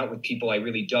could hang out with people I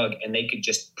really dug, and they could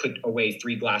just put away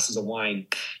 3 glasses of wine,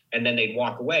 and then they'd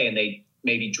walk away and they'd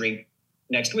maybe drink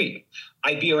next week.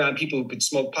 I'd be around people who could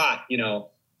smoke pot.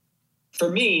 For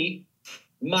me,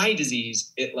 my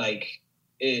disease, it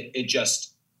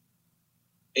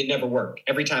never worked.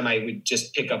 Every time I would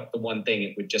just pick up the one thing,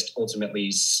 it would just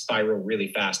ultimately spiral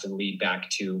really fast and lead back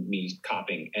to me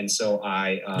copping. And so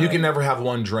you can never have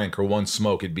one drink or one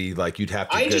smoke. It'd be you'd have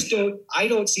to. I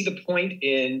don't see the point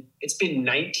in. It's been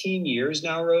 19 years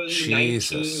now, Rosie.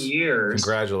 Jesus. 19 years.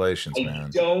 Congratulations, man. I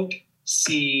don't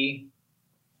see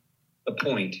the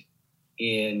point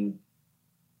in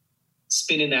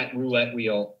spinning that roulette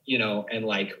wheel, and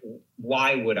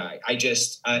why would I? I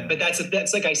just, but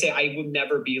that's like I say, I would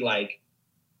never be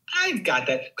I've got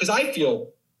that, because I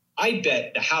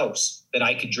bet the house that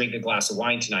I could drink a glass of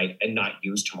wine tonight and not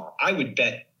use tomorrow. I would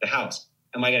bet the house.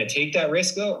 Am I going to take that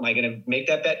risk though? Am I going to make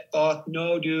that bet? Oh,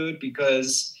 no, dude,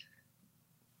 because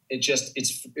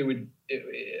it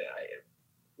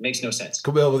makes no sense.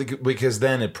 Well, because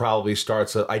then it probably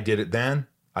starts, I did it then,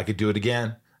 I could do it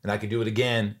again, and I could do it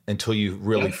again until you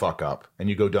really fuck up and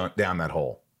you go down that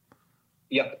hole.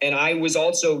 Yep. And I was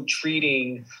also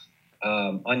treating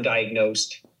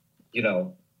undiagnosed,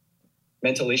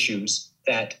 mental issues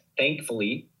that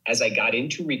thankfully, as I got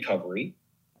into recovery,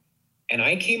 and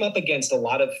I came up against a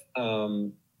lot of,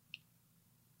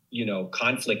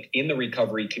 conflict in the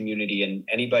recovery community, and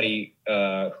anybody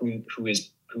who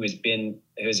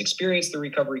has experienced the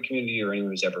recovery community, or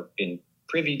anyone who's ever been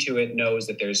privy to it, knows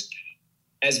that there's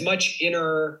as much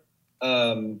inner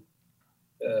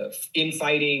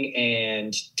infighting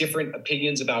and different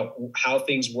opinions about how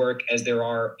things work as there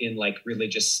are in like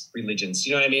religions.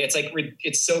 You know what I mean? It's like,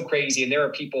 it's so crazy. And there are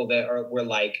people that were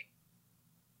like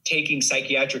taking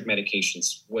psychiatric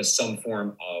medications was some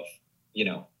form of,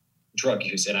 drug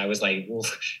use. And I was like, well,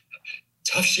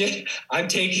 tough shit. I'm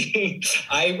taking,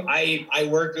 I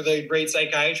worked with a great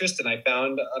psychiatrist, and I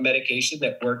found a medication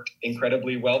that worked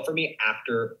incredibly well for me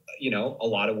after, a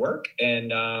lot of work.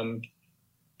 And,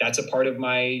 that's a part of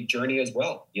my journey as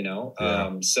well,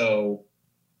 So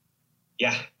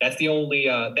yeah, that's the only,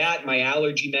 my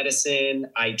allergy medicine.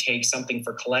 I take something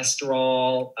for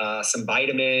cholesterol, some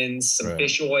vitamins, some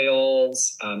fish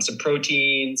oils, some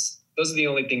proteins. Those are the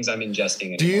only things I'm ingesting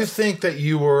anymore. Do you think that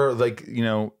you were like,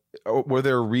 were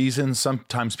there reasons?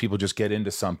 Sometimes people just get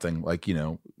into something like,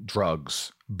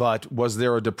 drugs, but was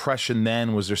there a depression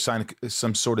then? Was there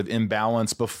some sort of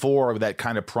imbalance before that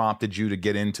kind of prompted you to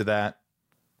get into that?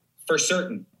 For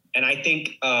certain. And I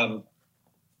think I've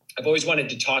always wanted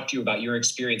to talk to you about your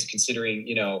experience, considering,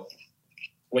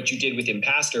 what you did with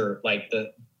Impastor, like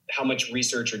how much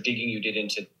research or digging you did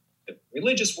into the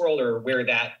religious world, or where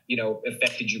that,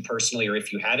 affected you personally, or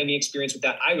if you had any experience with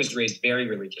that. I was raised very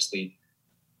religiously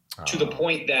to the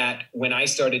point that when I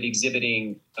started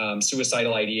exhibiting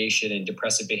suicidal ideation and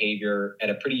depressive behavior at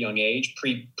a pretty young age,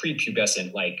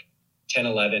 prepubescent, like 10,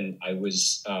 11, I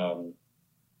was, I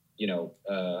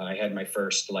had my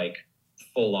first like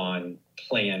full on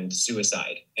planned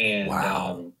suicide, and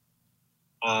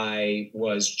I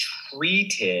was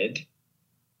treated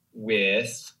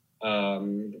with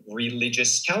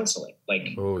religious counseling,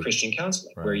 like Christian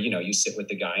counseling, where, you sit with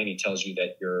the guy and he tells you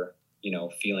that you're,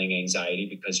 feeling anxiety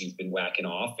because you've been whacking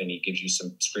off, and he gives you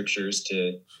some scriptures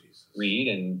to read,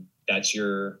 and that's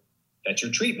your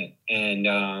treatment.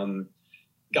 And,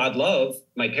 God love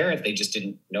my parents. They just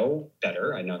didn't know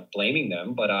better. I'm not blaming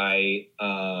them, but I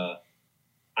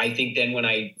think then when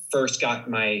I first got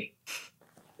my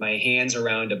hands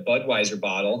around a Budweiser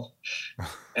bottle,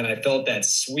 and I felt that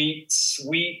sweet,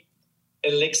 sweet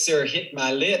elixir hit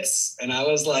my lips, and I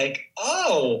was like,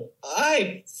 oh,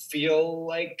 I feel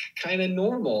like kind of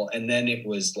normal. And then it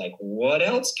was like, what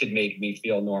else could make me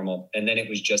feel normal? And then it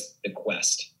was just the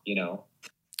quest,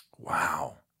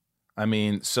 Wow. I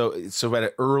mean, so at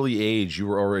an early age, you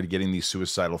were already getting these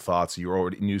suicidal thoughts. You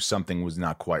already knew something was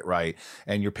not quite right,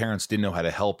 and your parents didn't know how to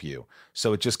help you.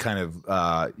 So it just kind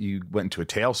of, you went into a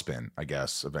tailspin, I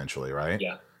guess, eventually, right?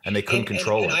 Yeah. And they couldn't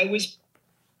control it.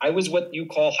 I was what you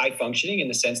call high functioning, in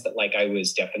the sense that like I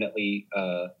was definitely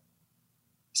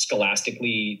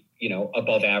scholastically,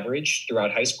 above average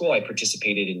throughout high school. I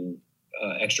participated in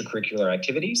extracurricular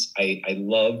activities. I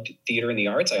loved theater and the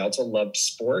arts. I also loved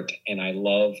sport, and I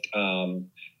loved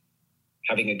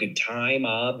having a good time,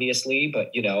 obviously.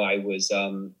 But, I was,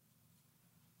 it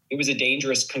was a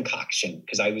dangerous concoction,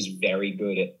 because I was very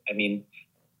good at, I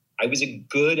was a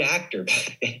good actor.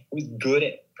 I was good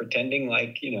at pretending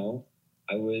like,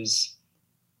 I was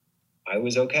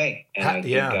okay. And I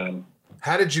think,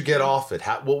 how did you get off it?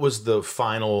 What was the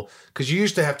final? Because you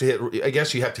used to have to hit. I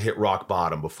guess you have to hit rock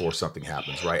bottom before something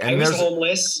happens, right? And I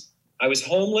was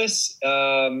homeless.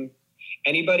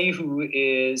 Anybody who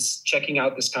is checking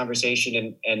out this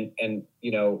conversation and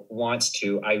wants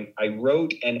to, I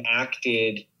wrote and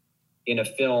acted in a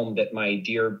film that my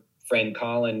dear friend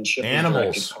Colin Shipley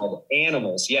directed, called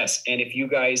Animals. Yes, and if you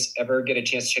guys ever get a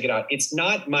chance to check it out, it's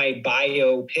not my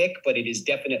biopic, but it is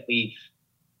definitely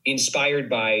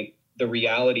inspired by the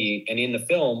reality. And in the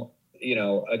film,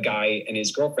 a guy and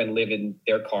his girlfriend live in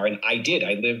their car. And I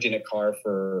lived in a car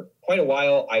for quite a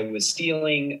while. I was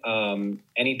stealing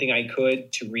anything I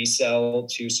could to resell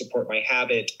to support my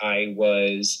habit. I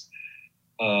was,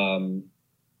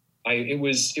 it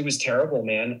was terrible,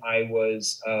 man. I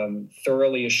was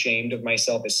thoroughly ashamed of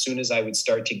myself as soon as I would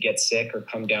start to get sick or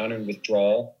come down and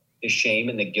withdrawal. The shame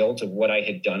and the guilt of what I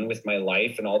had done with my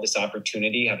life and all this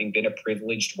opportunity, having been a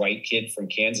privileged white kid from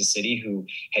Kansas City who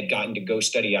had gotten to go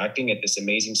study acting at this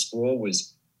amazing school,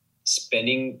 was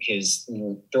throwing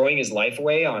his life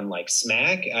away on like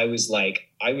smack. I was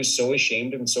so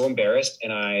ashamed and so embarrassed.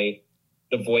 And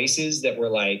the voices that were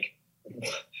like,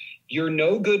 you're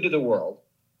no good to the world.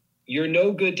 You're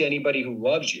no good to anybody who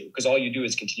loves you, because all you do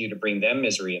is continue to bring them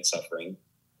misery and suffering.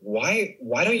 Why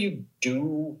don't you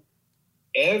do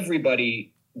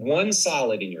everybody one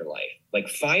solid in your life? Like,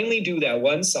 finally do that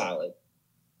one solid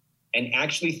and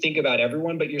actually think about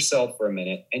everyone but yourself for a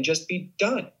minute and just be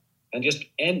done and just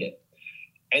end it.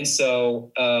 And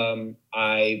so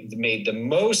I made the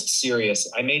most serious,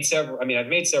 I've made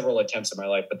several attempts in my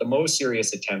life, but the most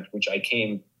serious attempt, which I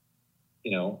came,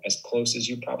 as close as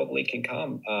you probably can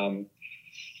come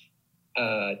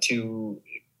to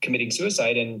committing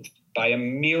suicide. And by a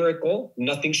miracle,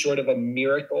 nothing short of a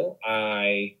miracle,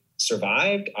 I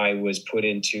survived. I was put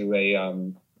into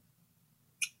a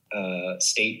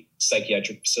state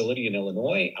psychiatric facility in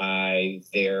Illinois. I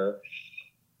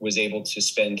was able to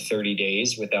spend 30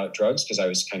 days without drugs because I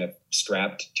was kind of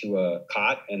strapped to a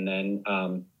cot. And then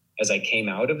as I came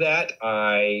out of that,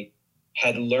 I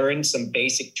had learned some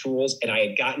basic tools, and I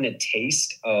had gotten a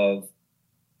taste of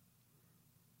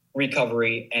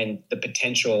recovery and the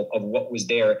potential of what was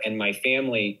there. And my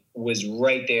family was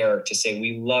right there to say,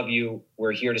 we love you.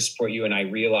 We're here to support you. And I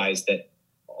realized that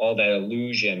all that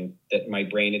illusion that my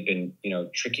brain had been,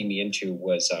 tricking me into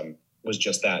was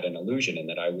just that, an illusion, and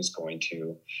that I was going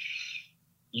to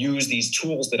use these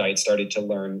tools that I had started to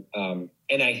learn. And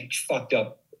I fucked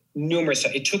up numerous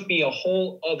times. It took me a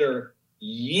whole other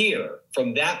year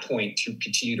from that point to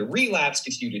continue to relapse,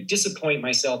 continue to disappoint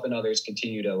myself and others,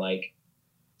 continue to like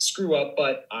screw up.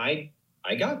 But I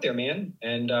got there, man.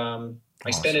 And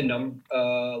I spent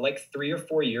like 3 or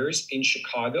 4 years in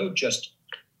Chicago, just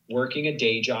working a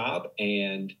day job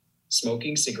and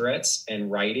smoking cigarettes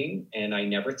and writing. And I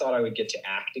never thought I would get to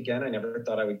act again. I never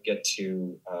thought I would get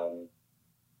to,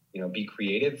 be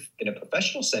creative in a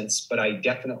professional sense, but I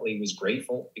definitely was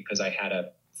grateful because I had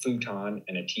a futon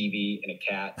and a TV and a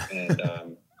cat.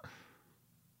 And,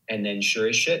 and then sure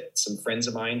as shit, some friends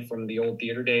of mine from the old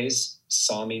theater days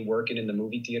saw me working in the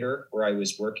movie theater where I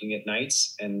was working at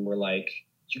nights, and were like,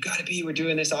 we're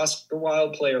doing this Oscar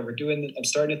Wilde play, or I'm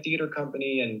starting a theater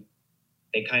company. And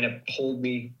they kind of pulled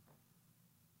me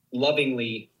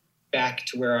lovingly back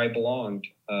to where I belonged,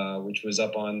 which was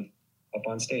up on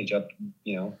stage,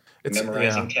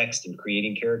 memorizing text and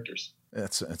creating characters.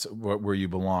 It's where you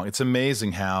belong. It's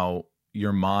amazing how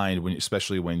your mind,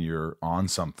 especially when you're on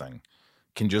something,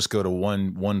 can just go to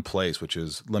one place, which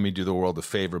is, let me do the world a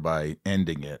favor by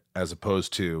ending it, as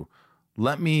opposed to,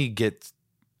 let me get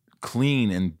clean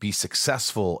and be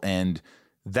successful, and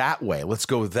that way, let's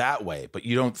go that way. But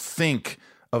you don't think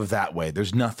of that way.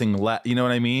 There's nothing left. You know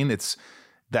what I mean?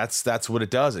 That's what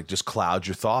it does. It just clouds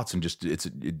your thoughts, and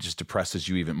it just depresses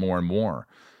you even more and more.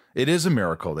 It is a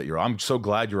miracle that I'm so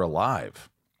glad you're alive.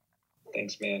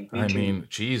 Thanks, man. I mean,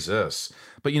 Jesus.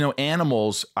 But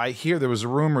animals, I hear there was a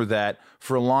rumor that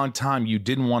for a long time you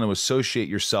didn't want to associate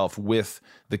yourself with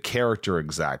the character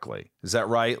exactly. Is that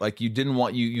right? Like you didn't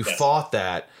want, you yes. thought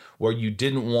that, where you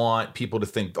didn't want people to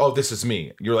think, oh, this is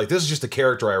me. You're like, this is just a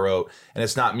character I wrote, and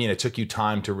it's not me. And it took you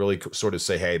time to really sort of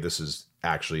say, hey, this is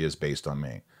based on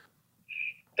me.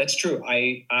 That's true.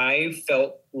 I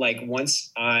felt like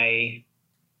once I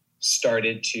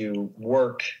started to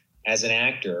work as an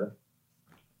actor,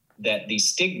 that the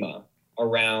stigma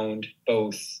around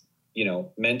both,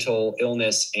 mental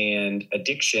illness and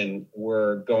addiction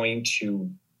were going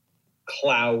to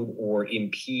cloud or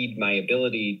impede my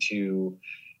ability to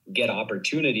get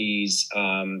opportunities,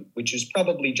 which is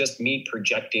probably just me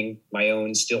projecting my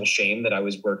own still shame that I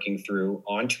was working through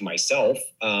onto myself.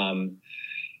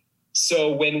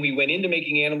 So when we went into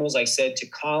making Animals, I said to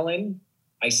Colin,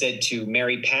 I said to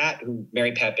Mary Pat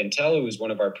Bentel, who was one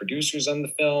of our producers on the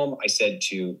film, I said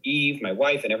to Eve, my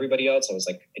wife, and everybody else, I was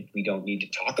like, we don't need to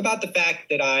talk about the fact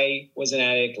that I was an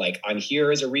addict. Like, I'm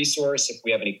here as a resource if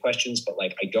we have any questions, but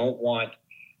like, I don't want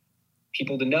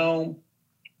people to know.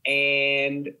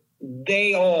 And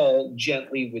they all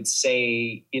gently would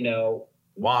say,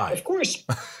 why? Of course.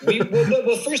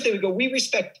 Well, first they would go, we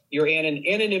respect your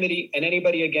anonymity, and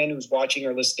anybody, again, who's watching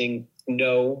or listening,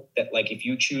 know that, like, if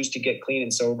you choose to get clean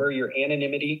and sober, your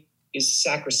anonymity is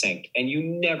sacrosanct, and you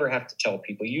never have to tell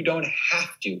people. You don't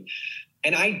have to.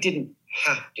 And I didn't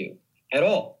have to at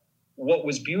all. What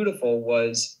was beautiful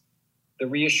was the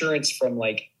reassurance from,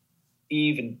 like,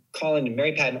 Eve and Colin and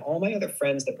Mary Pat and all my other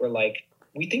friends that were like,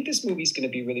 we think this movie's going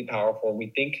to be really powerful, and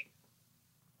we think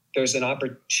there's an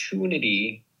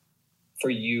opportunity for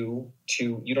you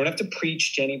don't have to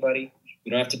preach to anybody.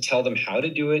 You don't have to tell them how to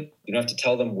do it. You don't have to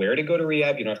tell them where to go to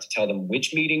rehab. You don't have to tell them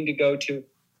which meeting to go to.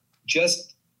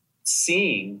 Just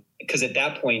seeing, because at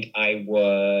that point I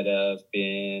would have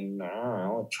been, I don't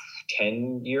know,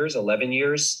 10 years, 11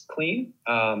 years clean.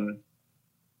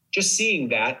 Just seeing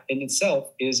that in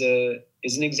itself is an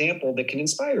example that can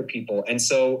inspire people. And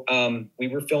so we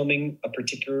were filming a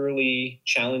particularly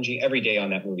challenging, every day on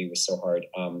that movie was so hard.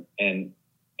 And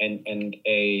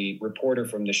a reporter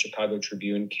from the Chicago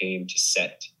Tribune came to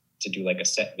set to do like a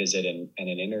set visit and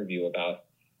an interview about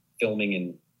filming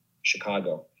in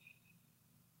Chicago.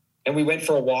 And we went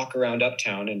for a walk around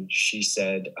Uptown, and she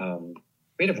said,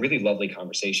 we had a really lovely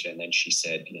conversation. And then she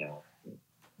said, you know,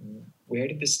 where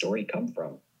did this story come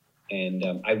from? And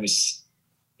I was,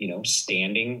 you know,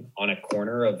 standing on a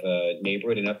corner of a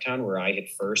neighborhood in Uptown where I had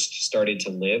first started to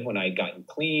live when I had gotten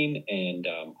clean. And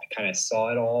I kind of saw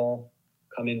it all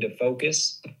come into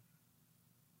focus.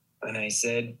 And I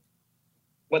said,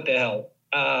 what the hell?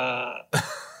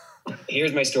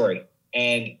 Here's my story.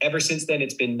 And ever since then,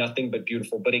 it's been nothing but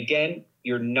beautiful. But again,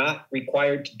 you're not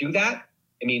required to do that.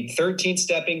 I mean, 13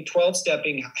 stepping, 12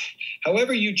 stepping,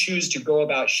 however you choose to go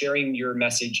about sharing your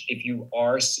message, if you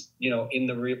are, you know, in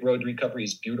the road to recovery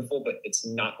is beautiful, but it's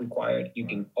not required. You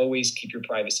can always keep your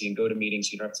privacy and go to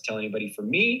meetings. You don't have to tell anybody. For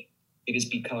me, it has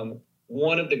become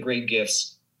one of the great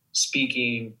gifts,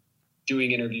 speaking,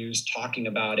 doing interviews, talking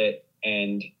about it,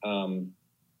 and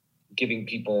giving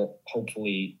people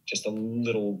hopefully just a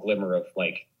little glimmer of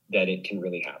like that it can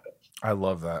really happen. I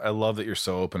love that. I love that you're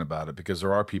so open about it, because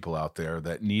there are people out there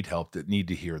that need help, that need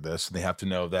to hear this. And they have to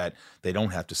know that they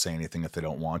don't have to say anything if they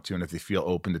don't want to. And if they feel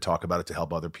open to talk about it to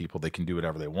help other people, they can do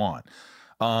whatever they want.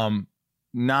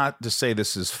 Not to say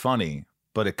this is funny,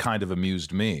 but it kind of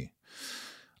amused me.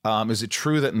 Is it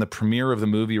true that in the premiere of the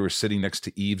movie, you were sitting next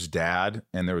to Eve's dad,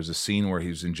 and there was a scene where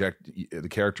the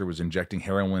character was injecting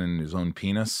heroin in his own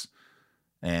penis,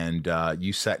 and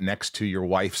you sat next to your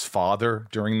wife's father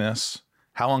during this?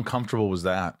 How uncomfortable was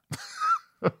that?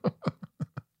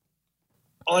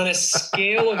 On a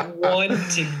scale of 1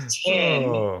 to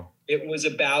 10, it was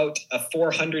about a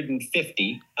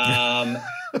 450. And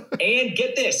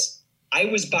get this, I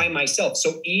was by myself.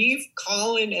 So Eve,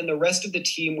 Colin, and the rest of the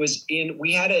team was in.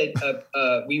 We had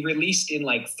we released in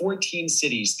like 14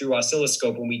 cities through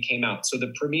Oscilloscope when we came out. So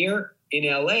the premiere in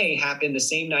LA happened the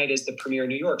same night as the premiere in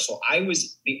New York. So I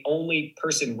was the only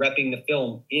person repping the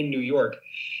film in New York.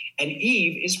 And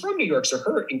Eve is from New York, so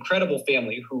her incredible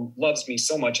family who loves me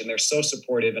so much, and they're so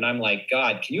supportive. And I'm like,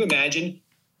 God, can you imagine?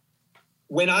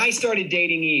 When I started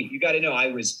dating Eve, you got to know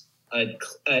I was an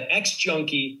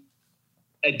ex-junkie,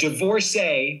 a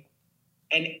divorcee,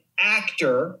 an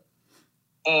actor.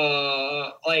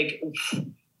 Can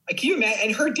you imagine?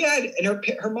 And her dad and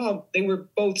her mom, they were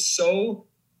both so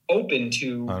open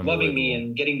to loving me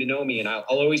and getting to know me. And I'll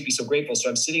always be so grateful. So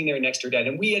I'm sitting there next to her dad,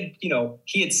 and we had, you know,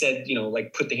 he had said, you know,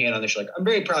 like put the hand on the shoulder, like, I'm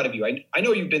very proud of you. I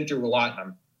know you've been through a lot, and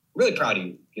I'm really proud of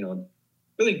you, you know,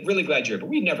 really, really glad you're here. But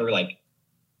we never like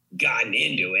gotten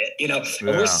into it, you know. And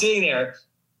we're sitting there.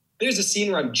 There's a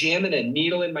scene where I'm jamming a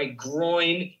needle in my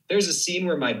groin. There's a scene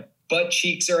where my butt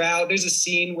cheeks are out. There's a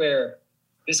scene where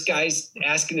this guy's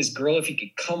asking this girl if he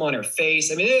could come on her face.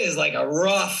 I mean, it is like a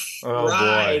rough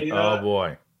ride. Boy. You know? Oh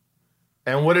boy.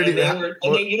 And what did he?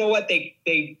 You know what? They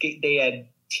had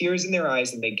tears in their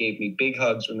eyes, and they gave me big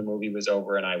hugs when the movie was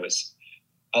over. And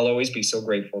I'll always be so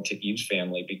grateful to Eve's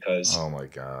family, because oh my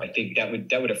God, I think that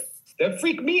would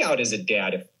freak me out as a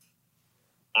dad if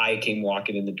I came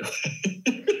walking in the door.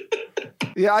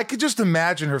 Yeah, I could just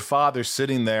imagine her father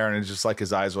sitting there, and it's just like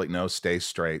his eyes were like, no, stay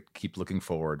straight, keep looking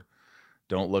forward,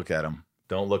 don't look at him.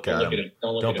 Don't look at him.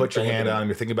 Don't put your hand on him.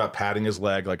 You're thinking about patting his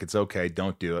leg, like it's okay.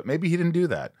 Don't do it. Maybe he didn't do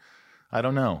that. I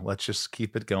don't know. Let's just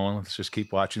keep it going. Let's just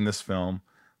keep watching this film.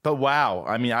 But wow,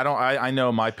 I mean, I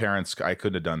know my parents, I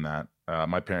couldn't have done that.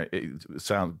 My parents,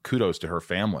 kudos to her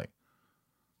family.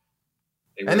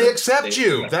 They accept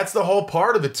you. That's the whole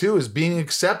part of it too, is being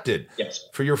accepted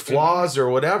for your flaws or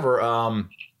whatever. I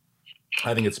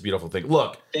think it's a beautiful thing.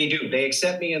 Look, they do. They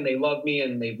accept me and they love me,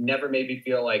 and they've never made me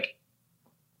feel like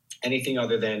anything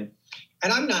other than,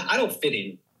 and I don't fit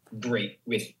in great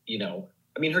with, you know,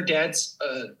 I mean, her dad's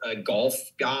a golf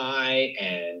guy,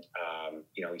 and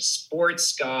you know, he's a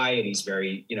sports guy, and he's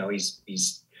very, you know,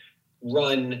 he's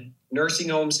run nursing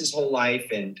homes his whole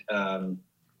life, and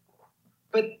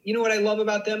but you know what I love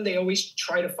about them? They always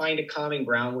try to find a common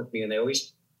ground with me, and they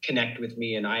always connect with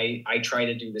me, and I try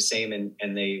to do the same,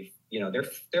 and they, you know,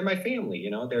 they're my family, you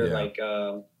know, they're like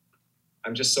I'm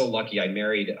just so lucky. I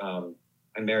married a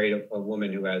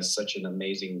woman who has such an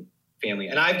amazing family,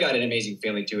 and I've got an amazing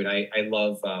family too. And I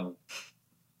love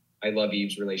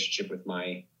Eve's relationship with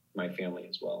my family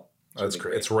as well. That's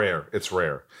great. It's rare.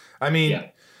 I mean,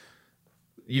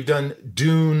 you've done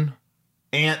Dune,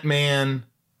 Ant-Man,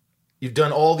 you've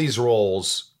done all these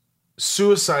roles.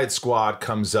 Suicide Squad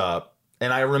comes up,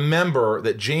 and I remember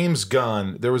that James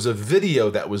Gunn, there was a video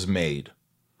that was made.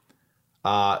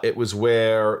 It was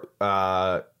where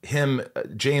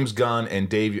James Gunn and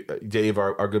Dave,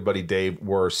 our good buddy Dave,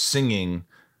 were singing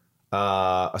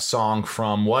a song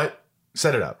from what?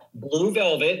 Set it up. Blue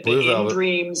Velvet, Blue the Velvet. In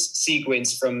Dreams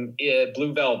sequence from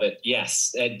Blue Velvet.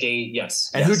 Yes, Dave. Yes.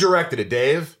 And who directed it?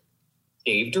 Dave?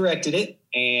 Dave directed it,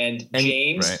 and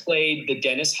James right. played the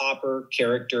Dennis Hopper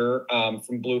character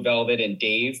from Blue Velvet, and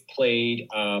Dave played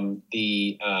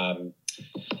the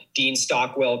Dean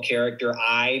Stockwell character.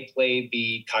 I played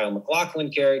the Kyle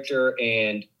MacLachlan character,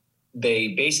 and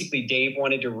Dave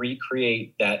wanted to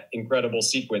recreate that incredible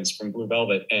sequence from Blue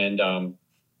Velvet, and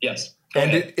yes.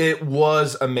 And it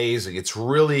was amazing. It's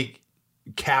really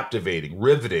captivating,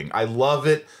 riveting. I love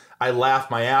it. I laughed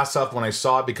my ass off when I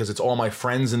saw it because it's all my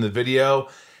friends in the video.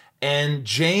 And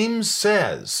James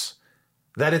says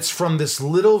that it's from this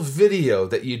little video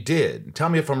that you did. Tell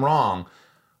me if I'm wrong,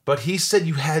 but he said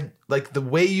you had, like, the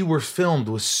way you were filmed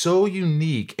was so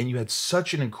unique and you had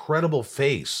such an incredible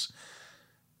face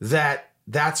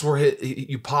that's where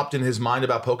you popped in his mind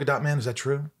about Polka Dot Man. Is that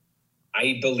true?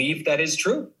 I believe that is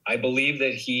true. I believe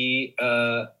that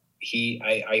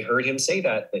I heard him say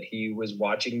that he was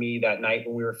watching me that night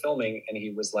when we were filming, and he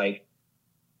was like,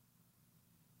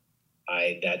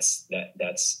 it's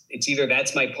either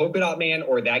that's my Polka Dot Man,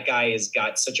 or that guy has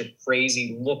got such a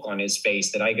crazy look on his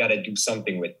face that I got to do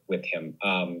something with him.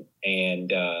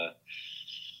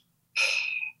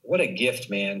 What a gift,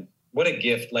 man. What a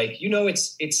gift. Like,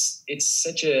 it's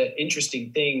such a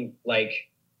interesting thing. Like,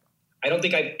 I don't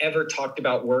think I've ever talked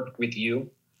about work with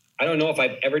you. I don't know if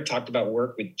I've ever talked about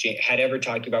work with James.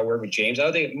 I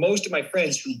don't think most of my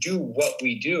friends who do what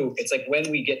we do, it's like when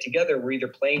we get together, we're either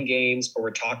playing games or we're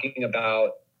talking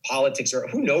about politics, or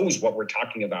who knows what we're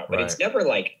talking about, but Right. It's never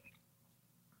like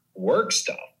work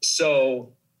stuff.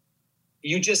 So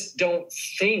you just don't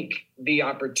think the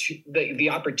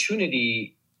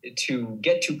opportunity to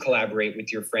get to collaborate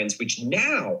with your friends, which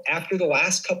now, after the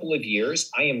last couple of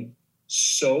years, I am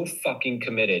so fucking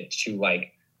committed to,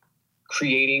 like,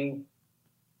 creating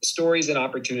stories and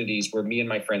opportunities where me and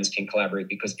my friends can collaborate,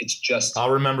 because it's just, I'll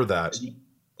remember that.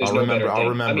 there's I'll no remember- better I'll thing.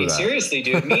 remember I mean, that. seriously,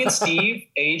 dude, me and Steve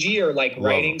Agee are like Love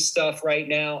writing him. stuff right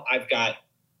now. I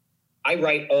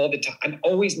write all the time.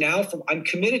 I'm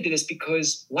committed to this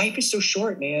because life is so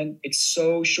short, man. It's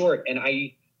so short. And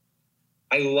I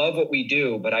love what we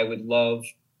do, but I love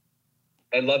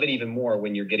it even more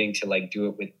when you're getting to, like, do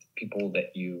it with people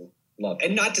that you love.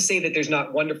 And not to say that there's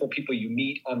not wonderful people you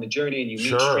meet on the journey, and you meet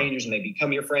Sure. strangers and they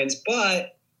become your friends,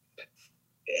 but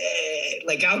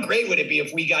like, how great would it be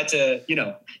if we got to,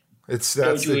 That's do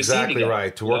a scene exactly together,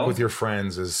 right. To you work know? with your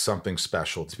friends is something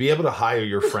special. To be able to hire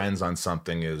your friends on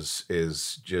something is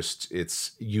just,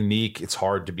 it's unique. It's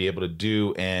hard to be able to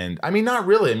do. And I mean, not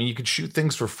really. I mean, you could shoot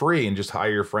things for free and just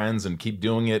hire your friends and keep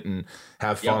doing it and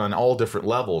have fun Yeah. on all different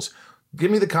levels.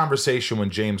 Give me the conversation when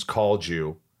James called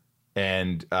you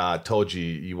and told you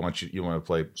you want to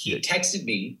play. He texted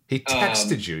me. He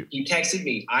texted you. He texted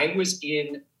me. I was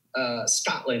in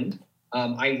Scotland.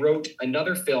 I wrote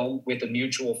another film with a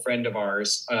mutual friend of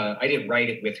ours. I didn't write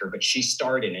it with her, but she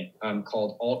starred in it,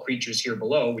 called All Creatures Here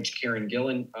Below, which Karen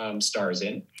Gillan stars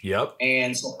in. Yep.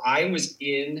 And so I was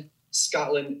in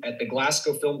Scotland at the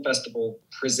Glasgow Film Festival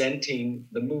presenting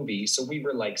the movie. So we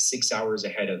were like 6 hours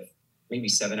ahead of, maybe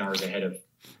 7 hours ahead of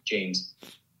James.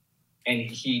 And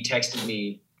he texted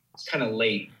me, it's kind of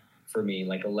late for me,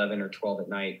 like 11 or 12 at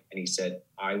night. And he said,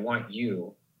 I want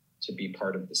you to be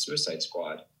part of the Suicide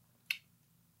Squad.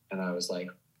 And I was like,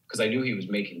 because I knew he was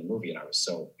making the movie, and I was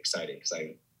so excited because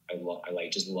I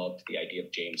just loved the idea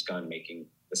of James Gunn making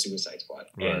the Suicide Squad.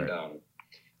 Right. And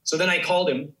so then I called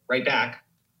him right back,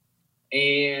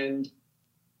 and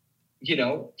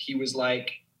he was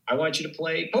like, I want you to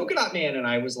play Polka Dot Man. And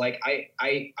I was like,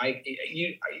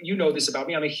 you know this about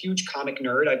me. I'm a huge comic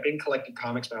nerd. I've been collecting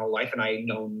comics my whole life, and I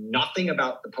know nothing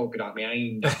about the Polka Dot Man. I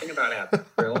knew nothing about Happy.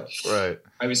 Right.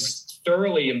 I was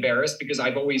thoroughly embarrassed because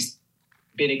I've always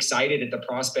been excited at the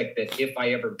prospect that if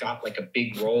I ever got like a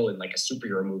big role in like a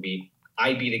superhero movie,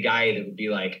 I'd be the guy that would be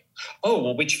like, oh,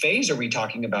 well, which phase are we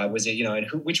talking about? Was it, and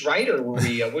which writer were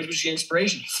we, what was the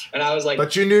inspiration? And I was like,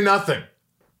 But you knew nothing.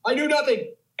 I knew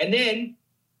nothing. And then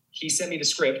he sent me the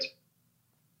script,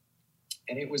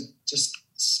 and it was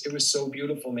so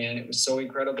beautiful, man. It was so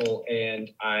incredible. And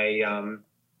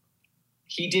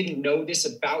he didn't know this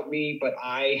about me, but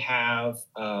I have,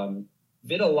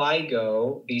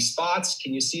 vitiligo, these spots.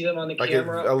 Can you see them on the Like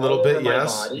camera? a little all bit, over my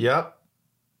yes. body. Yep.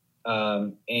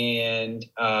 And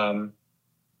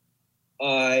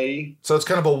So it's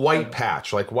kind of a white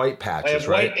patch, like white patches, I have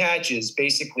right? white patches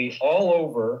basically all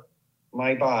over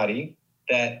my body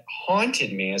that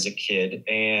haunted me as a kid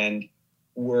and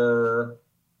were,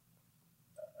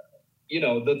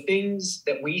 the things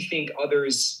that we think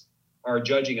others are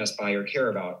judging us by or care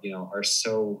about, are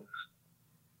so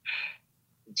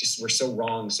we're so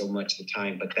wrong so much of the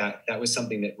time. But that was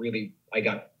something that really I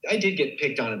did get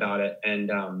picked on about it.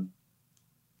 And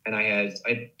I had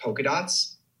polka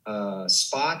dots,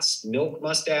 spots, milk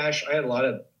mustache. I had a lot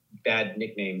of bad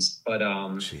nicknames, but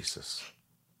Jesus.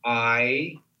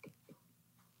 I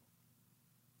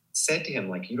said to him,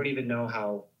 like, you don't even know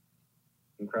how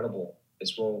incredible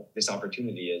this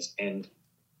opportunity is. And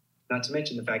not to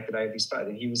mention the fact that I have these spots.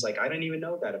 And he was like, I don't even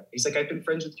know that. He's like, I've been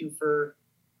friends with you for,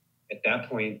 at that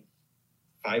point,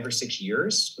 5 or 6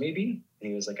 years, maybe. And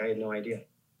he was like, I had no idea.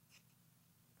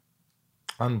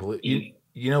 Unbelievable.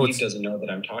 Eve doesn't know that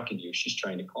I'm talking to you. She's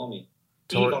trying to call me.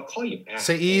 Eve, I'll call you back.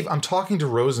 Say, Eve, I'm talking to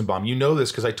Rosenbaum. You know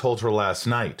this because I told her last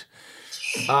night.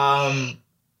 I'm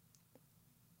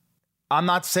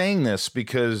not saying this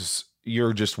because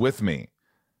you're just with me,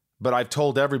 but I've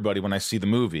told everybody when I see the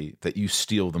movie that you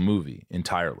steal the movie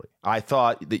entirely. I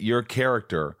thought that your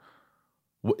character,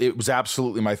 it was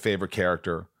absolutely my favorite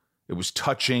character. It was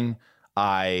touching.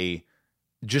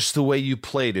 Just the way you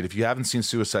played it. If you haven't seen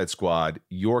Suicide Squad,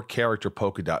 your character,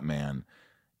 Polka Dot Man,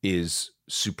 is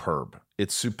superb.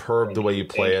 It's superb the way you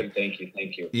play it. Thank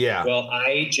you. Yeah. Well,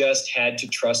 I just had to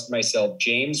trust myself.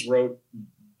 James wrote,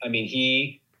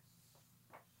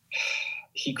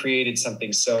 he created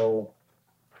something so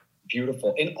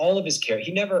beautiful in all of his characters.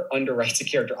 He never underwrites a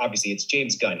character. Obviously, it's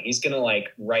James Gunn. He's going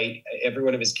to write every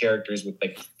one of his characters with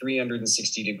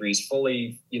 360 degrees,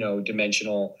 fully,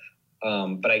 dimensional.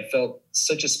 But I felt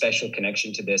such a special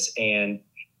connection to this. And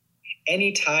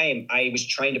anytime I was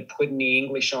trying to put any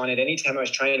English on it, anytime I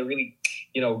was trying to really,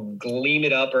 gleam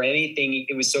it up or anything,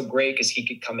 it was so great because he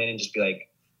could come in and just be like,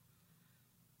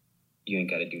 you ain't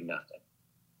got to do nothing.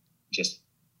 Just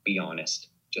be honest.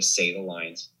 Just say the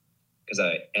lines.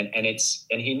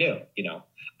 And he knew,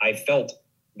 I felt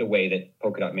the way that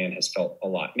Polka Dot Man has felt a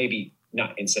lot. Maybe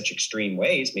not in such extreme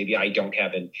ways. Maybe I don't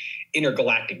have an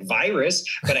intergalactic virus,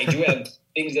 but I do have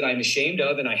things that I'm ashamed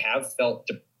of. And I have felt,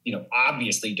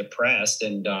 obviously depressed.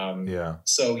 And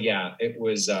so, yeah, it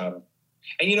was.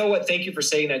 And you know what? Thank you for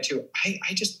saying that too. I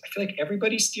feel like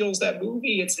everybody steals that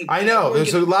movie. I know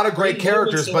there's a lot of great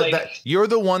characters, but you're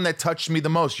the one that touched me the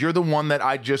most. You're the one that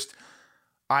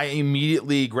I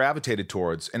immediately gravitated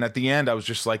towards. And at the end, I was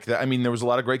just like that. There was a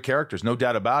lot of great characters, no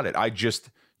doubt about it.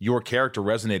 Your character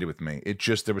resonated with me.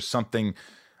 There was something,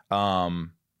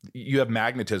 you have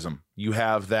magnetism. You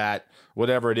have that,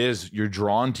 whatever it is, you're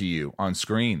drawn to you on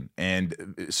screen.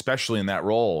 And especially in that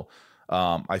role,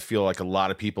 I feel like a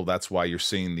lot of people, that's why you're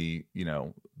seeing the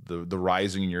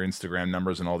rising in your Instagram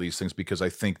numbers and all these things, because I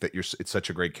think that it's such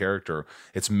a great character.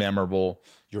 It's memorable.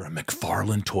 You're a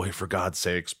McFarlane toy, for God's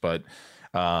sakes. But,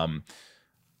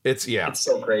 it's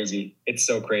so crazy. It's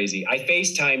so crazy. I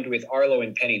FaceTimed with Arlo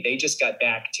and Penny. They just got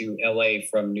back to LA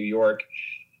from New York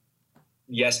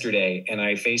yesterday, and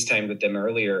I FaceTimed with them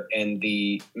earlier, and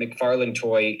the McFarlane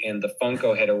toy and the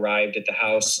Funko had arrived at the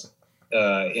house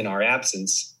in our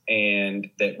absence, and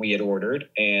that we had ordered.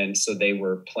 And so they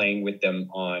were playing with them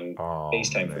on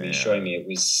FaceTime for me, showing me. It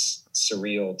was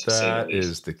surreal to say the least. That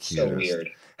is the cutest. So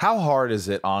weird. How hard is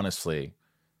it, honestly,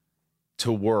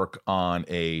 to work on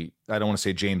I don't want to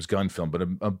say James Gunn film, but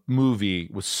a movie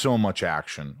with so much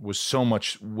action, with so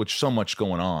much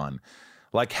going on?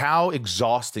 Like, how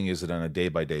exhausting is it on a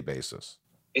day-by-day basis?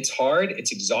 It's hard.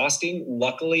 It's exhausting.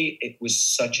 Luckily, it was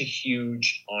such a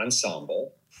huge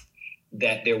ensemble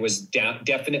that there was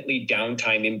definitely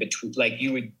downtime in between. Like,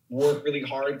 you would work really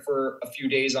hard for a few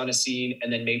days on a scene,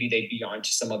 and then maybe they'd be on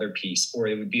to some other piece, or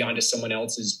it would be on to someone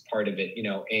else's part of it,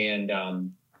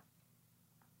 and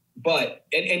but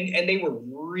they were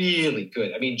really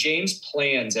good. James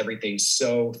plans everything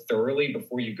so thoroughly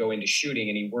before you go into shooting,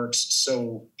 and he works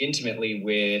so intimately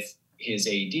with his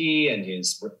AD and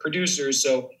his producers.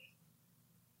 So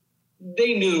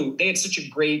they knew they had such a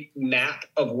great map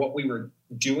of what we were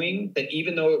doing that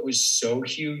even though it was so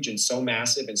huge and so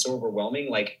massive and so overwhelming,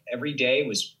 like every day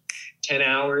was 10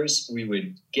 hours. We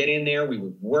would get in there, we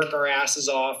would work our asses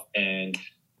off and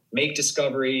make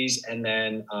discoveries, and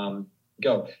then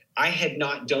go. I had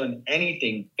not done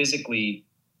anything physically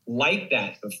like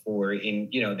that before.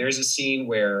 There's a scene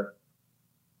where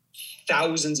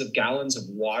thousands of gallons of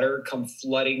water come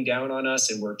flooding down on us,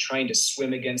 and we're trying to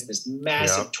swim against this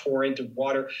massive torrent of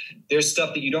water. There's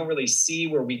stuff that you don't really see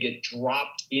where we get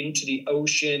dropped into the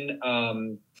ocean.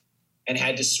 And and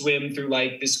had to swim through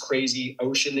like this crazy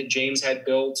ocean that James had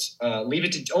built. Leave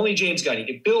it to only James Gunn. He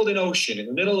could build an ocean in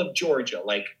the middle of Georgia.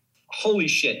 Like, holy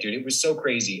shit, dude. It was so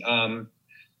crazy.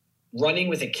 Running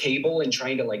with a cable and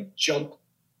trying to like jump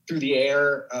through the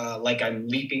air like I'm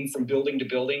leaping from building to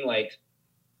building. Like,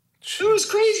 it was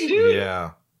crazy, dude.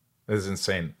 Yeah, it is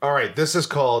insane. All right, this is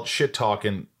called Shit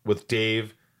Talking with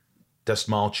Dave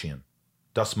Dastmalchian.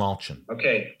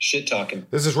 Okay, shit talking.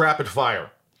 This is rapid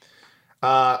fire.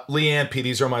 Leanne P,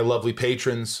 these are my lovely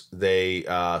patrons. They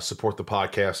support the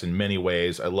podcast in many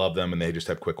ways. I love them, and they just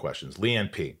have quick questions.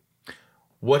 Leanne P,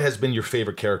 what has been your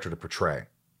favorite character to portray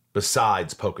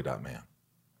besides Polka Dot Man?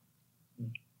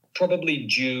 Probably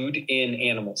Jude in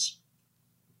Animals.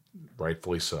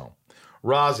 Rightfully so.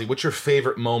 Rozzy, what's your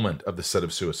favorite moment of the set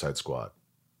of Suicide Squad?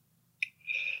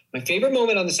 My favorite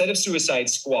moment on the set of Suicide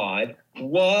Squad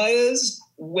was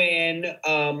when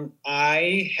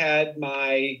I had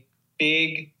my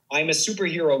big I'm a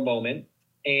superhero moment,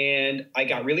 and I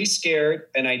got really scared,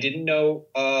 and I didn't know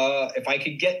if I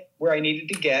could get where I needed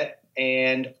to get,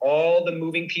 and all the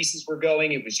moving pieces were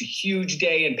going. It was a huge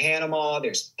day in Panama.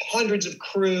 There's hundreds of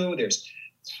crew. There's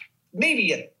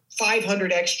maybe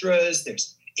 500 extras.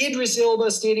 There's Idris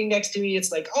Elba standing next to me. It's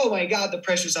like, oh my God, the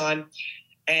pressure's on.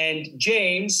 And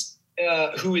James,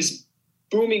 who is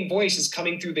booming voice is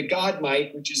coming through the God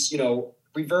mic, which is,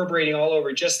 reverberating all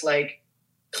over, just like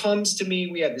comes to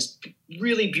me. We had this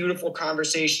really beautiful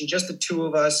conversation, just the two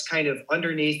of us kind of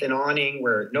underneath an awning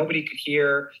where nobody could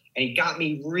hear. And he got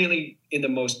me really in the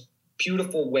most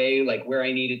beautiful way, like where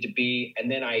I needed to be. And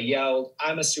then I yelled,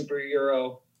 I'm a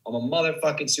superhero. I'm a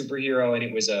motherfucking superhero. And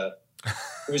it was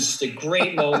just a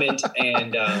great moment.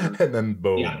 And then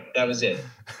boom. Yeah, that was it.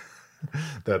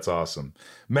 That's awesome.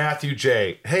 Matthew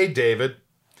J. Hey, David.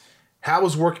 How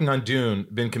has working on Dune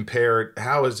been compared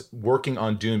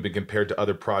to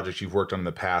other projects you've worked on in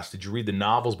the past? Did you read the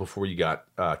novels before you got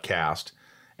cast?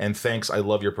 And thanks. I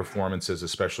love your performances,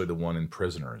 especially the one in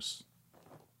Prisoners.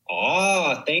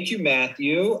 Thank you,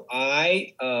 Matthew.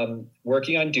 I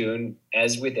working on Dune,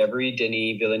 as with every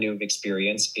Denis Villeneuve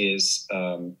experience, is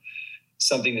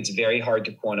something that's very hard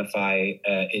to quantify.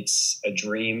 It's a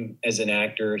dream as an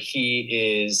actor.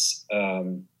 He is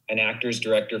an actor's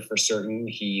director for certain.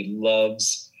 He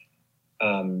loves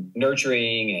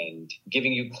nurturing and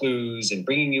giving you clues and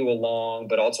bringing you along,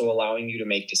 but also allowing you to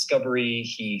make discovery.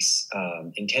 He's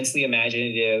intensely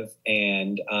imaginative.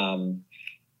 And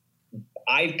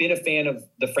I've been a fan of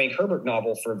the Frank Herbert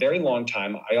novel for a very long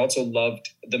time. I also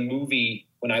loved the movie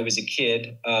when I was a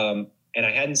kid. And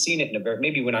I hadn't seen it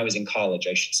maybe when I was in college,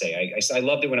 I should say. I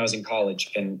loved it when I was in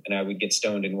college, and I would get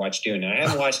stoned and watch Dune. And I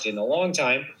haven't watched it in a long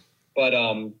time, but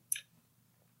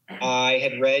I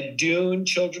had read Dune,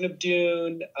 Children of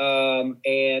Dune,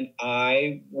 and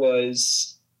I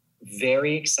was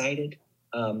very excited.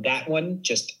 That one,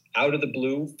 just out of the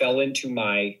blue, fell into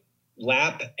my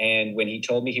lap. And when he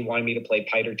told me he wanted me to play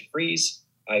Piter to Freeze,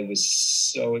 I was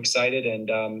so excited.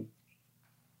 And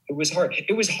it was hard.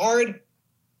 It was hard,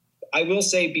 I will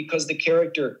say, because the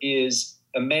character is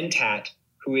a mentat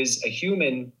who is a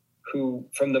human who,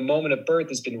 from the moment of birth,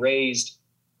 has been raised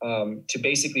to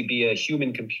basically be a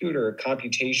human computer,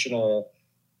 computational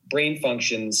brain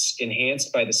functions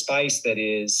enhanced by the spice that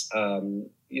is,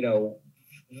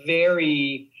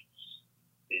 very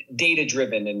data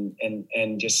driven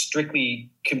and just strictly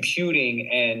computing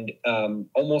and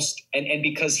almost and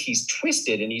because he's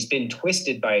twisted and he's been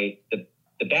twisted by the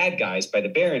bad guys, by the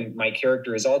Baron, my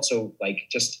character is also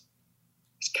it's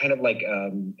kind of like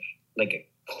a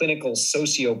clinical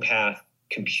sociopath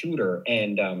computer.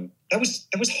 And that was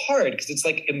hard because it's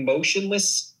like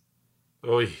emotionless.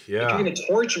 Oh yeah. If you're going to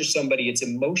torture somebody, it's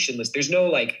emotionless. There's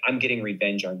no I'm getting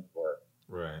revenge on you.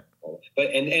 Right. But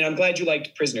and I'm glad you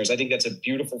liked Prisoners. I think that's a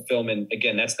beautiful film. And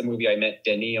again, that's the movie I met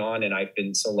Denis on, and I've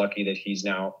been so lucky that he's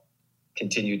now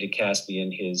continued to cast me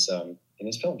in his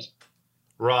films.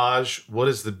 Raj, what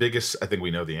is the biggest, I think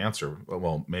we know the answer.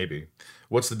 Well, maybe.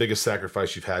 What's the biggest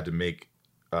sacrifice you've had to make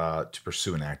to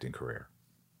pursue an acting career?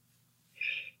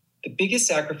 The biggest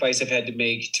sacrifice I've had to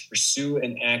make to pursue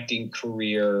an acting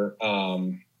career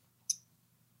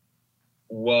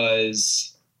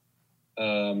was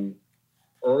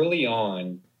early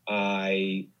on.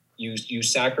 You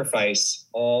sacrifice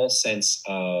all sense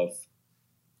of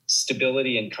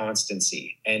stability and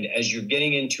constancy. And as you're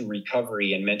getting into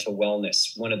recovery and mental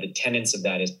wellness, one of the tenets of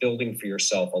that is building for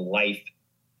yourself a life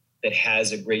that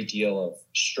has a great deal of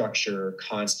structure,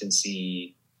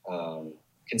 constancy,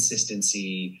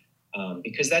 consistency,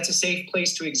 because that's a safe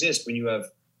place to exist when you have,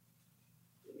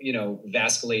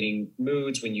 vasculating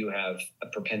moods, when you have a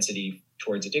propensity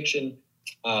towards addiction.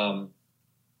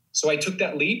 So I took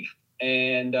that leap,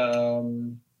 and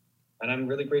I'm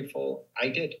really grateful I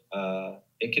did.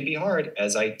 It can be hard,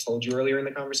 as I told you earlier in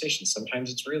the conversation.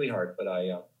 Sometimes it's really hard, but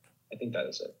I think that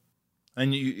is it.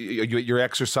 And you're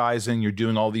exercising, you're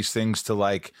doing all these things to,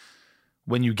 like,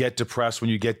 when you get depressed, when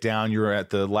you get down, you're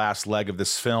at the last leg of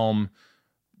this film.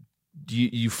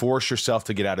 You force yourself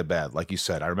to get out of bed. Like you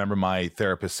said, I remember my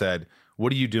therapist said,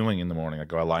 "What are you doing in the morning?" I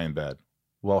go, "I lie in bed."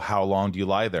 "Well, how long do you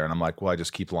lie there?" And I'm like, "Well, I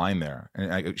just keep lying there."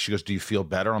 And she goes, "Do you feel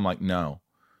better?" I'm like, "No."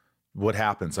 "What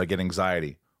happens?" "I get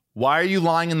anxiety." "Why are you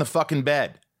lying in the fucking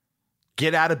bed?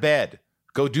 Get out of bed.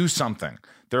 Go do something."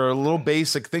 There are little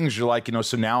basic things you're like,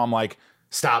 so now I'm like,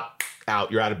 stop,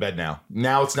 out. You're out of bed now.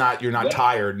 Now you're not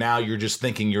tired. Now you're just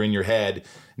thinking, you're in your head.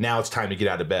 Now it's time to get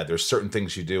out of bed. There's certain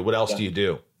things you do. What else do you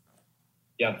do?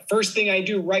 Yeah. First thing I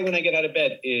do right when I get out of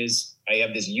bed is I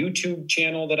have this YouTube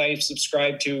channel that I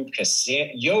subscribe to,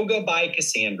 Yoga by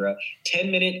Cassandra,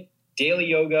 10-minute daily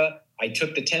yoga. I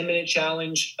took the 10-minute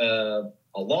challenge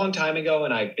a long time ago,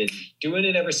 and I've been doing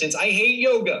it ever since. I hate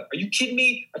yoga. Are you kidding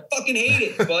me? I fucking hate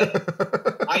it,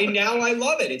 but I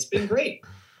love it. It's been great.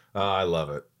 I love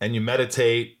it. And you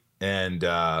meditate, and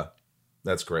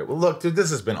that's great. Well, look, dude, this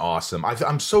has been awesome.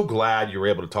 I'm so glad you were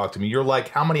able to talk to me. You're like,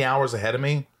 how many hours ahead of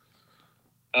me?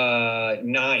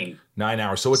 9. 9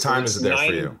 hours. So what time is it there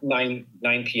for you? 9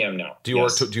 p.m. now. Do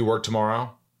you work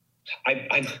tomorrow?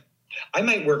 I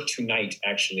might work tonight,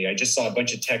 actually. I just saw a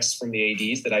bunch of texts from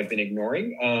the ADs that I've been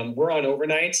ignoring. We're on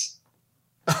overnights.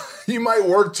 You might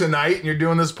work tonight and you're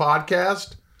doing this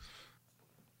podcast?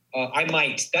 I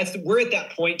might. We're at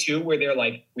that point, too, where they're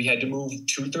like, we had to move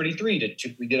 233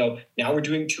 to, now we're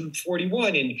doing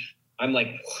 241. And I'm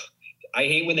like, I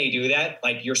hate when they do that.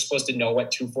 Like, you're supposed to know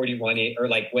what 241 is, or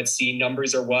like what scene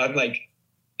numbers are what. I'm like,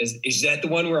 is that the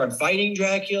one where I'm fighting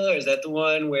Dracula? Or is that the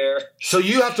one where... So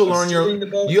you have to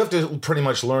you have to pretty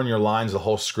much learn your lines, the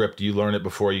whole script. Do you learn it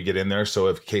before you get in there? So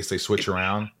in case they switch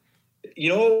around? You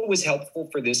know what was helpful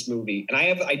for this movie? And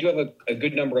I do have a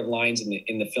good number of lines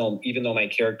in the film, even though my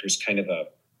character's kind of a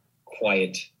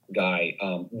quiet guy.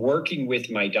 Working with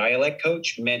my dialect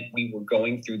coach meant we were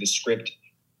going through the script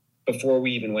before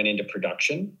we even went into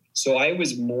production. So I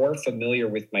was more familiar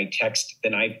with my text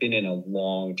than I've been in a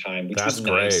long time, which was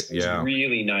nice. It was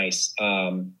really nice.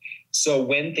 So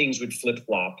when things would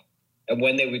flip-flop and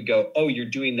when they would go, "Oh, you're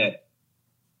doing that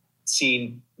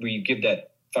scene where you give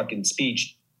that fucking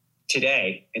speech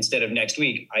today instead of next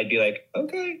week," I'd be like,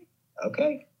 okay,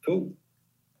 cool.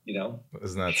 Isn't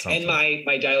that something? And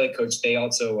my dialect coach, they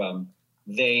also,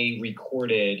 they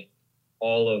recorded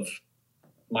all of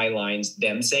my lines,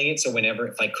 them saying it. So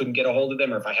if I couldn't get a hold of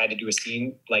them or if I had to do a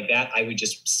scene like that, I would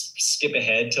just skip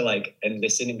ahead to and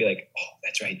listen and be like, "Oh,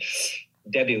 that's right.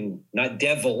 Devil, not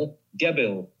devil,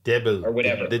 devil, or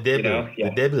whatever." The devil,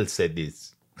 the devil said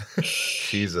this.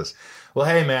 Jesus. Well,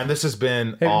 hey man, this has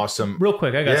been awesome. Real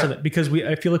quick, I got something because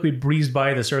I feel like we breezed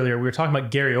by this earlier. We were talking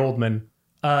about Gary Oldman.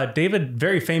 David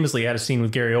very famously had a scene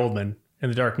with Gary Oldman in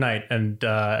The Dark Knight, and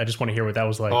I just want to hear what that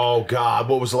was like. Oh God,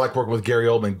 what was it like working with Gary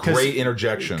Oldman? Great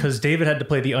interjection. Because David had to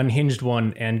play the unhinged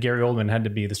one, and Gary Oldman had to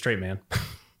be the straight man.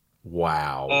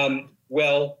 Wow.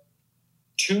 Well,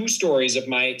 2 stories of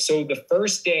so the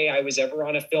first day I was ever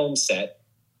on a film set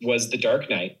was The Dark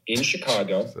Knight in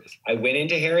Chicago. I went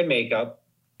into hair and makeup,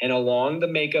 and along the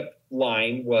makeup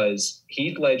line was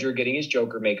Heath Ledger getting his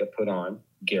Joker makeup put on,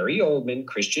 Gary Oldman,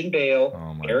 Christian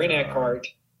Bale, Aaron Eckhart,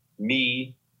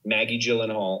 me, Maggie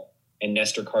Gyllenhaal, and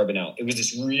Nestor Carbonell. It was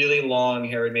this really long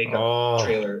hair and makeup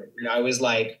trailer. And I was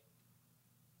like,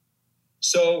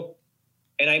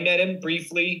 and I met him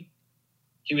briefly.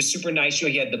 He was super nice.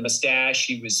 He had the mustache.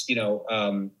 He was,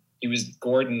 he was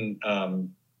Gordon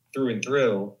through and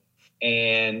through.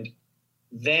 And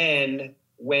then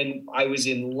when I was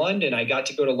in London, I got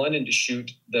to go to London to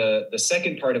shoot the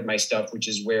second part of my stuff, which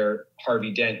is where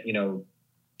Harvey Dent,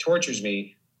 tortures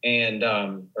me and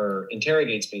or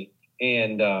interrogates me.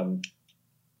 And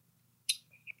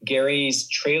Gary's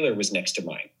trailer was next to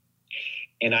mine.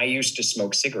 And I used to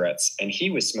smoke cigarettes, and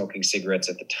he was smoking cigarettes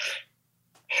at the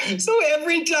time. So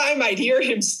every time I'd hear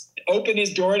him open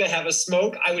his door to have a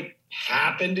smoke, I would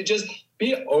happen to just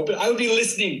be open. I would be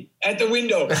listening at the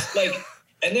window,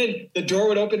 and then the door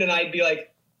would open and I'd be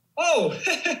like, "Oh,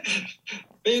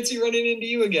 fancy running into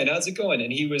you again. How's it going?"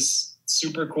 And he was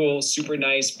super cool, super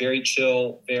nice, very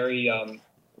chill, very,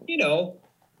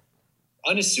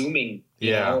 unassuming,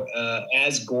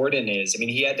 as Gordon is. I mean,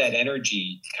 he had that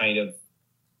energy kind of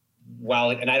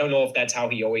and I don't know if that's how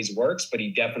he always works, but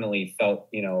he definitely felt,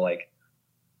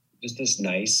 just this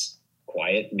nice,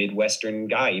 quiet Midwestern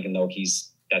guy, even though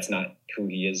that's not who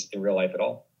he is in real life at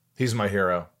all. He's my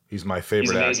hero. He's my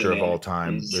favorite actor of all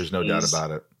time. There's no doubt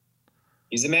about it.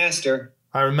 He's a master.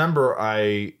 I remember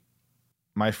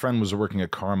my friend was working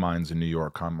at Carmine's in New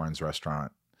York, Carmine's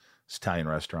restaurant, it's an Italian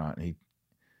restaurant.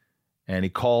 And he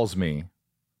calls me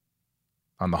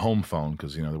on the home phone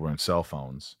because, they were in cell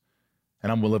phones.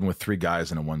 And I'm living with 3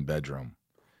 guys in a 1 bedroom.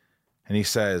 And he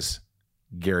says,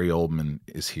 Gary Oldman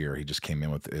is here. He just came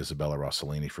in with Isabella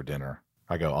Rossellini for dinner.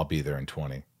 I go, I'll be there in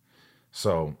 20.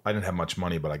 So I didn't have much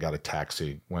money, but I got a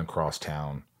taxi, went across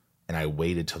town, and I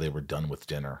waited till they were done with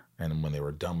dinner. And when they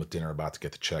were done with dinner, about to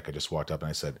get the check, I just walked up and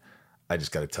I said, I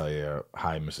just got to tell you,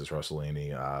 hi, Mrs.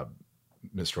 Rossellini.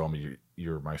 Mr. Oldman,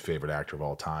 you're my favorite actor of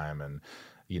all time. And,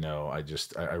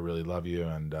 I really love you.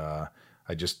 And I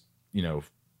just,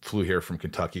 flew here from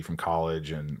Kentucky from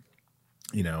college. And,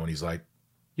 and he's like,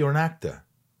 you're an actor.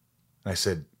 And I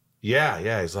said,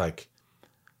 yeah. He's like,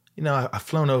 I've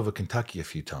flown over Kentucky a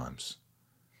few times.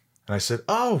 And I said,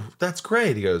 oh, that's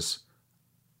great. He goes,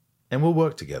 and we'll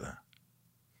work together.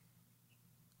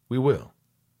 We will.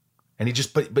 And he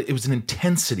just, but it was an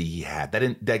intensity he had,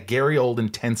 that Gary Oldman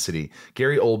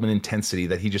intensity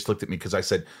that he just looked at me because I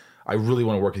said, I really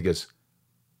want to work. He goes,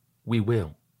 we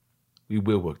will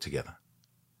work together.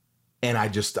 And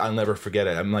I'll never forget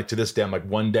it. I'm like, to this day, I'm like,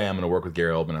 one day I'm going to work with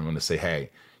Gary Oldman. I'm going to say,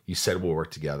 hey, you said we'll work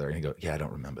together. And he goes, yeah, I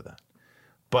don't remember that.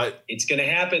 But it's going to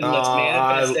happen. Let's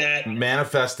manifest that.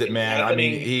 Manifest it, man. I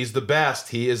mean, he's the best.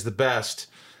 He is the best.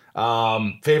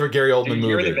 Favorite Gary Oldman movie?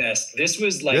 You're the best. This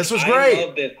was great. I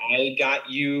love that I got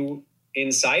you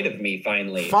inside of me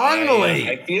finally.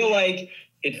 I feel like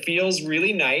it feels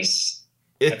really nice.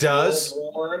 It does.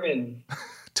 Warm and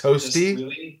toasty.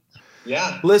 Really,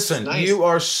 yeah. Listen, nice. You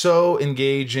are so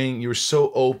engaging. You're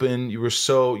so open.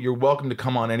 You're welcome to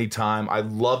come on anytime. I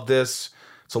love this.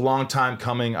 It's a long time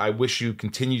coming. I wish you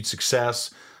continued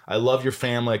success. I love your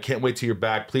family. I can't wait till you're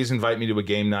back. Please invite me to a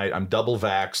game night. I'm double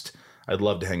vaxxed. I'd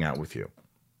love to hang out with you.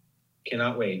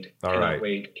 Cannot wait. All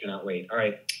right. Cannot wait. All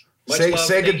right.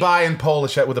 Say goodbye in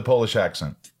Polish with a Polish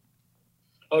accent.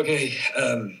 Okay.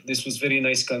 This was very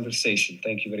nice conversation.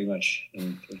 Thank you very much.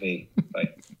 Bye.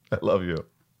 I love you.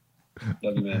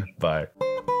 Love you, man. Bye.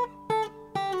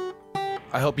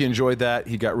 I hope you enjoyed that.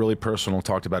 He got really personal,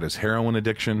 talked about his heroin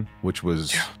addiction, which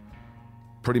was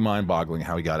pretty mind-boggling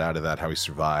how he got out of that, how he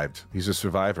survived. He's a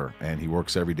survivor, and he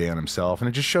works every day on himself. And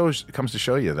it comes to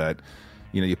show you that,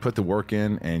 you put the work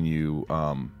in and you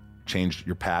change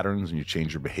your patterns and you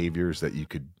change your behaviors that you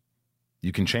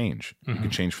can change. Mm-hmm. You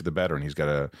can change for the better. And he's got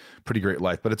a pretty great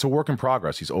life, but it's a work in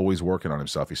progress. He's always working on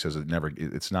himself. He says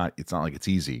it's not like it's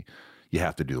easy. You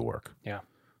have to do the work. Yeah.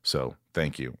 So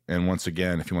thank you. And once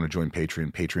again, if you want to join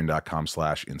Patreon,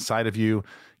 patreon.com/inside of you,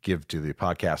 give to the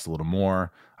podcast a little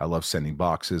more. I love sending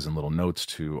boxes and little notes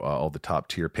to all the top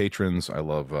tier patrons. I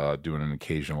love doing an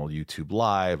occasional YouTube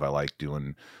live. I like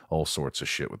doing all sorts of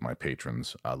shit with my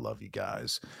patrons. I love you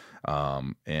guys.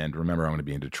 And remember, I'm going to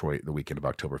be in Detroit the weekend of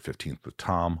October 15th with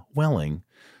Tom Welling.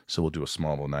 So we'll do a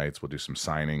small little nights. We'll do some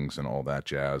signings and all that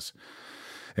jazz.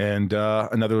 And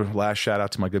another last shout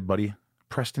out to my good buddy,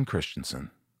 Preston Christensen.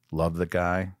 Love the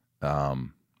guy.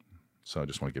 So I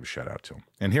just want to give a shout out to him.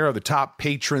 And here are the top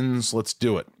patrons. Let's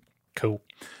do it. Cool.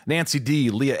 Nancy D,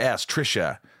 Leah S,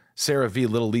 Trisha, Sarah V,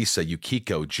 Little Lisa,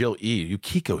 Yukiko, Jill E.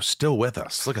 Yukiko's still with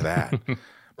us. Look at that.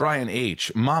 Brian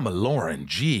H, Mama Lauren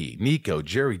G, Nico,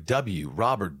 Jerry W,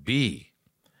 Robert B,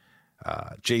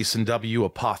 Jason W,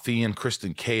 Apothean,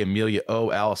 Kristen K, Amelia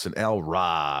O, Allison L,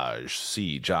 Raj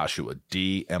C, Joshua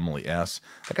D, Emily S.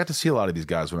 I got to see a lot of these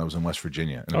guys when I was in West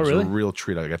Virginia. And it was really? a real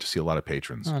treat. I got to see a lot of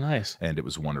patrons. Oh, nice. And it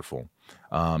was wonderful.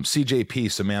 CJP,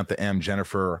 Samantha M,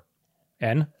 Jennifer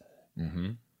N. Mm-hmm.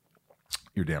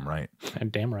 You're damn right. I'm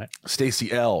damn right.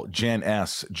 Stacy L, Jen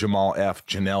S, Jamal F,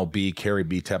 Janelle B, Carrie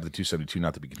B, Tabitha 272,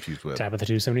 not to be confused with. Tabitha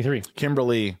 273.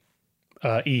 Kimberly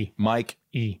E. Mike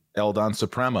E. Eldon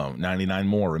Supremo, 99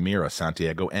 more, Ramira,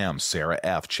 Santiago M, Sarah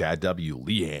F, Chad W,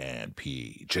 Leanne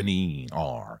P, Janine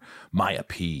R, Maya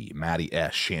P, Maddie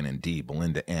S, Shannon D,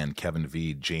 Belinda N, Kevin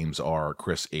V, James R,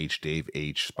 Chris H, Dave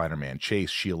H, Spider-Man Chase,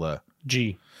 Sheila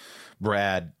G,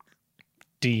 Brad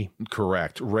D,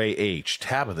 correct, Ray H,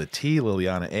 Tabitha T,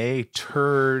 Liliana A,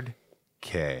 Turd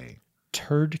K.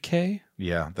 Turd K?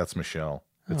 Yeah, that's Michelle.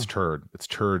 It's Turd. It's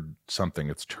Turd something.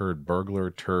 It's Turd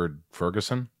Burglar, Turd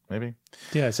Ferguson, maybe?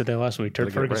 Yeah, I said that last week.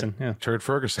 Turd Ferguson. Right? Yeah. Turd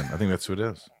Ferguson. I think that's who it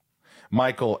is.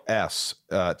 Michael S.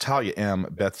 Talia M.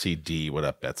 Betsy D. What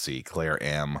up, Betsy? Claire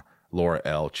M. Laura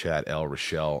L. Chad L.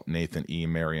 Rochelle. Nathan E.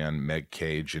 Marianne. Meg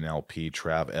K. Janelle P.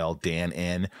 Trav L. Dan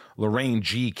N. Lorraine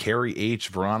G. Carrie H.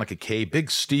 Veronica K. Big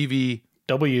Stevie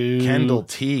W. Kendall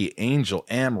T. Angel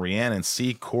M. Rhiannon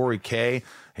C. Corey K.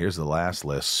 Here's the last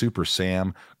list. Super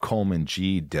Sam, Coleman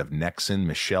G, Dev Nexon,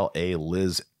 Michelle A,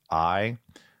 Liz I.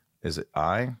 Is it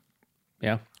I?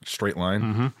 Yeah. Straight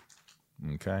line.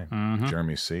 Okay.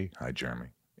 Jeremy C. Hi, Jeremy.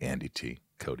 Andy T.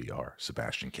 Cody R.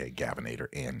 Sebastian K. Gavinator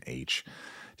N. H.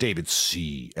 David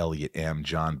C. Elliot M.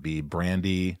 John B.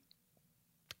 Brandy.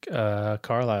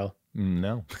 Carlisle.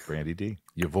 No. Brandy D.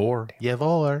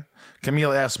 Yavor.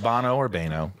 Camille S. Bono or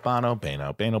Bano.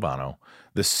 Bono.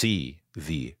 The C.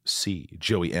 The C.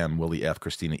 Joey M. Willie F.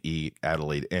 Christina E.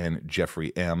 Adelaide N.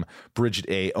 Jeffrey M. Bridget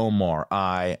A. Omar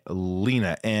I.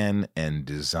 Lena N. and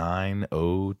Design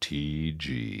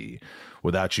OTG.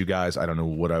 Without you guys, I don't know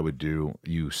what I would do.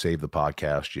 You save the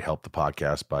podcast. You help the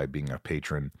podcast by being a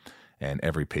patron, and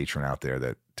every patron out there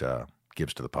that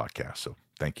gives to the podcast. So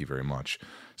thank you very much.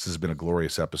 This has been a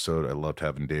glorious episode. I loved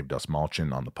having Dave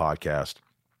Dustmalchin on the podcast.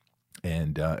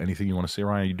 And anything you want to say,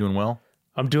 Ryan? Are you doing well?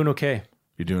 I'm doing okay.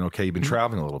 You're doing okay. You've been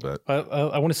traveling a little bit.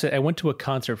 I want to say I went to a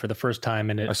concert for the first time,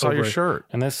 and I saw your shirt.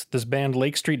 And this band,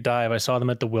 Lake Street Dive, I saw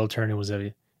them at the Wiltern. It was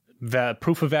a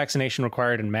proof of vaccination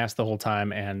required and masked the whole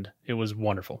time, and it was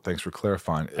wonderful. Thanks for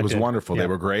clarifying. It was wonderful. Yeah. They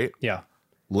were great. Yeah.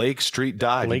 Lake Street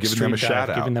Dive. Giving them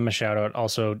a shout out.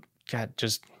 Also, God,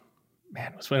 just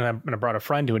man, it was when I brought a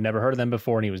friend who had never heard of them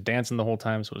before, and he was dancing the whole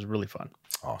time, so it was really fun.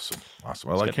 Awesome. I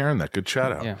like hearing that. Good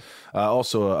shout out. Yeah.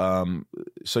 Also,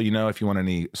 so if you want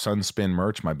any Sunspin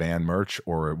merch, my band merch,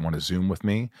 or want to Zoom with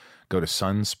me, go to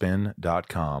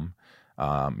sunspin.com. You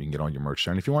can get all your merch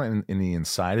there. And if you want any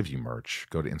Inside of You merch,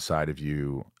 go to Inside of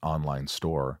You online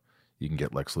store. You can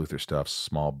get Lex Luthor stuff,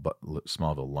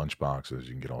 Smallville lunch boxes.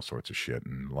 You can get all sorts of shit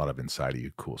and a lot of Inside of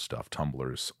You cool stuff,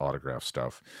 tumblers, autograph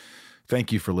stuff.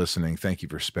 Thank you for listening. Thank you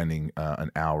for spending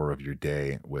an hour of your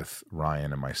day with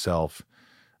Ryan and myself.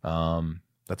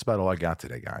 That's about all I got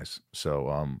today, guys.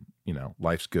 So,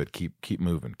 life's good. Keep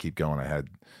moving. Keep going. I had,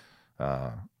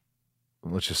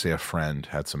 let's just say a friend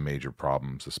had some major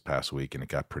problems this past week, and it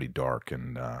got pretty dark,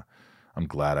 and I'm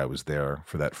glad I was there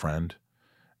for that friend.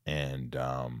 And,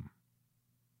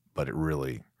 but it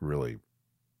really, really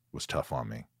was tough on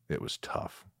me. It was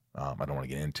tough. I don't want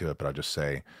to get into it, but I'll just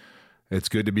say, it's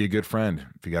good to be a good friend.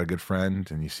 If you got a good friend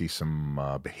and you see some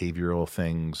behavioral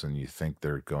things and you think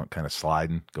they're going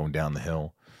down the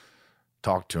hill,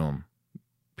 talk to them.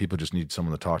 People just need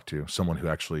someone to talk to, someone who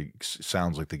actually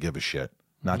sounds like they give a shit.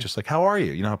 Not just like, how are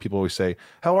you? You know how people always say,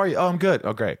 how are you? Oh, I'm good.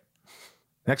 Oh, great.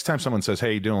 Next time someone says,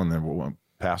 hey, you doing? They're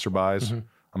passerbys.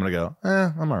 I'm going to go,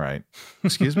 I'm all right.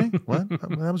 Excuse me? What?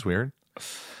 That was weird.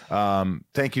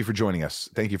 Thank you for joining us.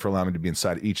 Thank you for allowing me to be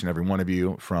inside each and every one of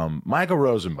you, from Michael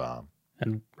Rosenbaum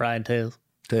and Ryan Tails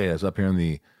up here in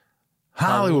the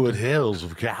Hollywood Hills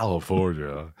of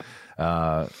California.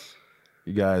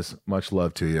 You guys, much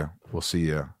love to you. We'll see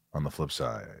you on the flip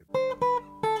side.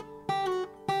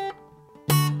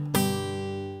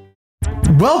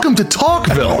 Welcome to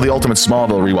Talkville, the ultimate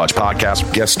Smallville rewatch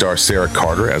podcast. Guest star Sarah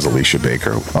Carter as Alicia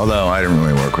Baker, although I didn't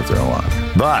really work with her a lot.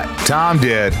 But Tom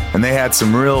did, and they had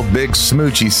some real big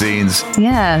smoochy scenes.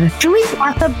 Yeah. Can we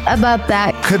talk about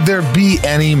that? Could there be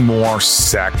any more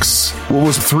sex? What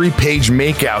was a 3-page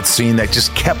makeout scene that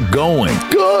just kept going?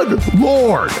 Good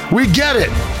Lord. We get it.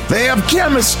 They have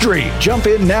chemistry. Jump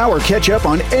in now or catch up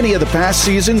on any of the past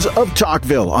seasons of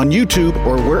Talkville on YouTube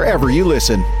or wherever you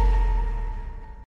listen.